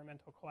 an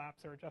environmental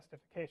collapse or a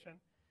justification.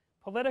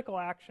 Political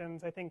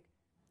actions, I think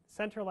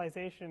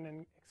centralization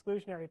and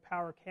exclusionary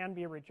power can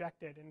be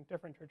rejected in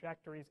different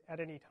trajectories at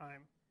any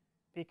time,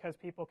 because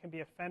people can be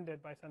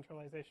offended by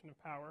centralization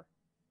of power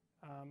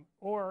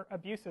or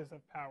abuses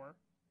of power.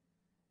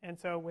 And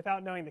so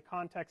without knowing the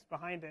context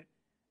behind it,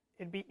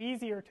 it'd be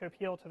easier to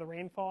appeal to the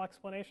rainfall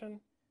explanation,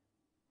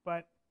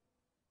 but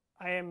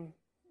I am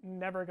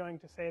never going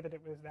to say that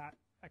it was that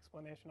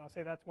explanation. I'll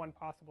say that's one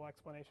possible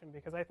explanation,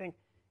 because I think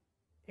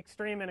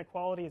extreme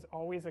inequality is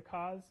always a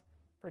cause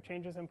for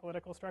changes in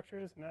political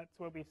structures, and that's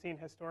what we've seen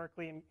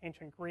historically in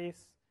ancient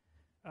Greece,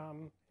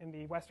 in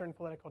the Western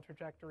political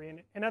trajectory,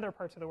 and in other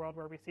parts of the world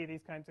where we see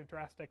these kinds of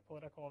drastic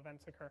political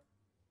events occur.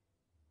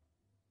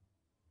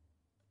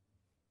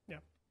 Yeah.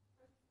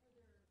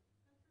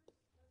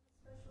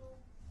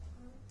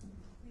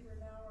 Either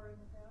now or in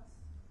the past?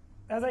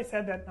 As I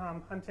said, that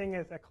hunting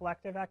is a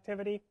collective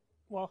activity.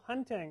 Well,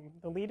 hunting,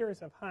 the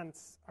leaders of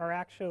hunts are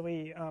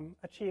actually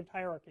achieved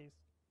hierarchies.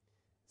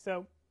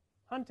 So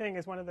hunting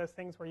is one of those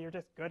things where you're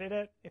just good at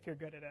it if you're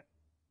good at it,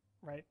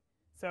 right?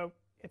 So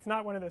it's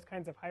not one of those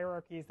kinds of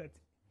hierarchies that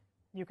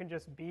you can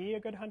just be a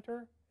good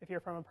hunter if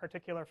you're from a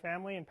particular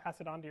family and pass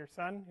it on to your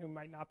son who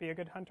might not be a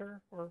good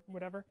hunter or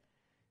whatever.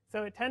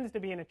 So it tends to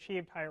be an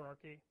achieved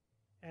hierarchy.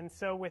 And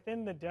so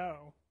within the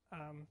Dao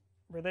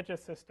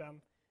religious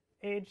system,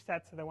 age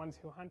sets are the ones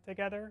who hunt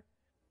together,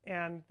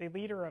 and the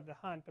leader of the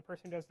hunt, the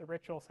person who does the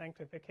ritual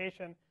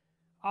sanctification,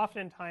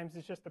 oftentimes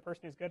is just the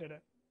person who's good at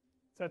it.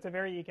 So it's a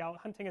very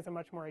hunting is a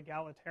much more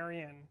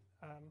egalitarian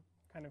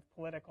kind of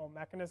political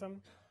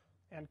mechanism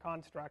and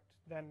construct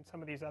than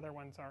some of these other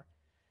ones are.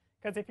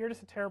 Because if you're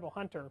just a terrible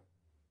hunter,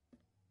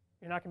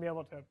 you're not going to be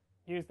able to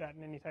use that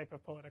in any type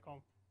of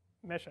political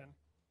mission.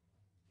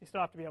 You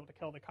still have to be able to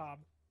kill the cob.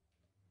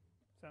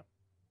 So. It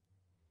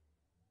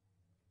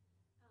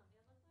looked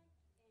like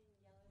in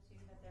yellow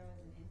too that there was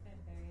an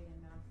infant buried in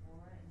Mound 4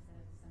 instead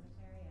of the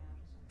cemetery, and I'm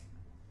just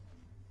wondering about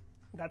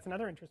that. That's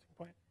another interesting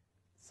point.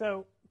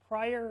 So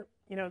prior,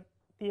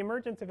 the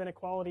emergence of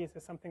inequalities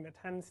is something that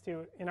tends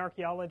to, in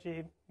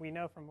archaeology, we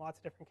know from lots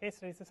of different case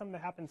studies, is something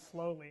that happens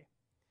slowly.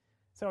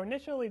 So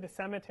initially, the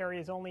cemetery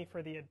is only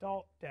for the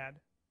adult dead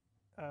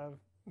of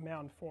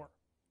Mound 4.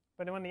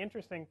 But one of the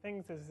interesting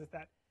things is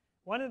that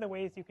one of the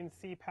ways you can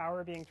see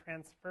power being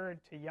transferred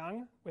to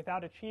young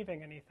without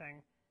achieving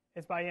anything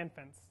is by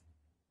infants,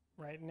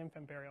 right, and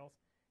infant burials.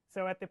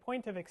 So at the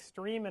point of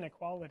extreme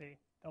inequality,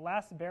 the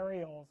last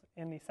burials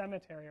in the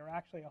cemetery are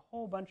actually a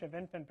whole bunch of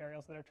infant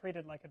burials that are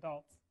treated like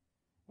adults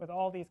with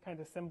all these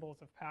kinds of symbols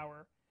of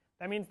power.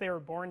 That means they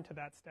were born to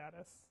that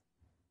status.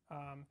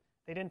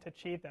 They didn't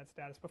achieve that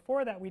status.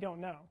 Before that, we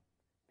don't know,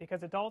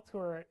 because adults who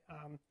are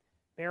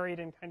buried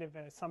in kind of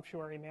a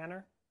sumptuary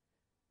manner,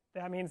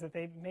 that means that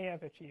they may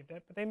have achieved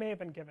it, but they may have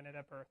been given it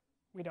at birth.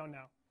 We don't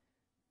know.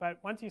 But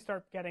once you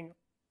start getting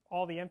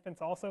all the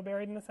infants also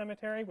buried in the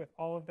cemetery with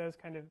all of those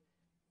kind of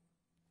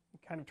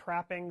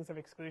trappings of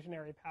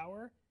exclusionary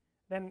power,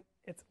 then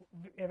it's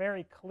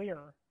very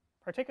clear,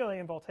 particularly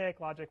in Voltaic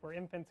logic, where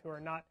infants who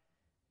are not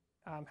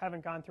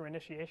haven't gone through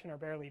initiation are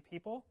barely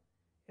people.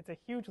 It's a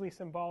hugely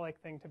symbolic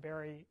thing to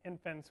bury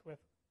infants with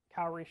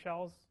cowrie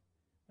shells.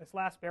 This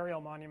last burial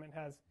monument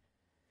has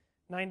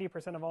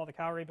 90% of all the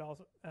cowrie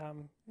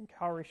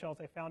shells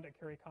I found at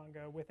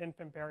Kirikongo with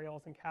infant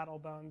burials and cattle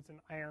bones and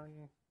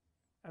iron.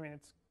 I mean,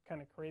 it's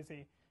kind of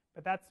crazy.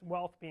 But that's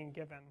wealth being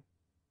given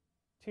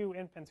to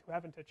infants who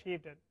haven't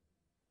achieved it,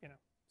 you know.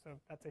 So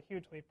that's a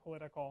hugely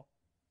political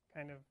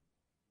kind of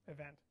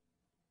event.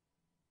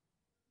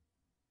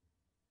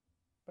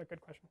 But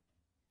good question.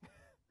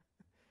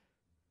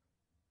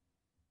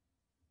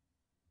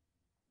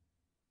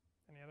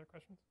 Any other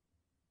questions?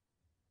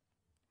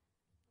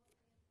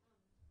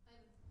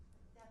 I'm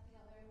Daphne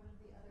Gallery, one of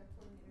the other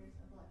coordinators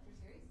of the lecture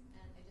series,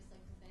 and I'd just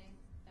like to thank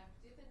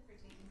Dr. Dueppen for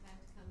taking time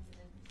to come to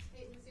the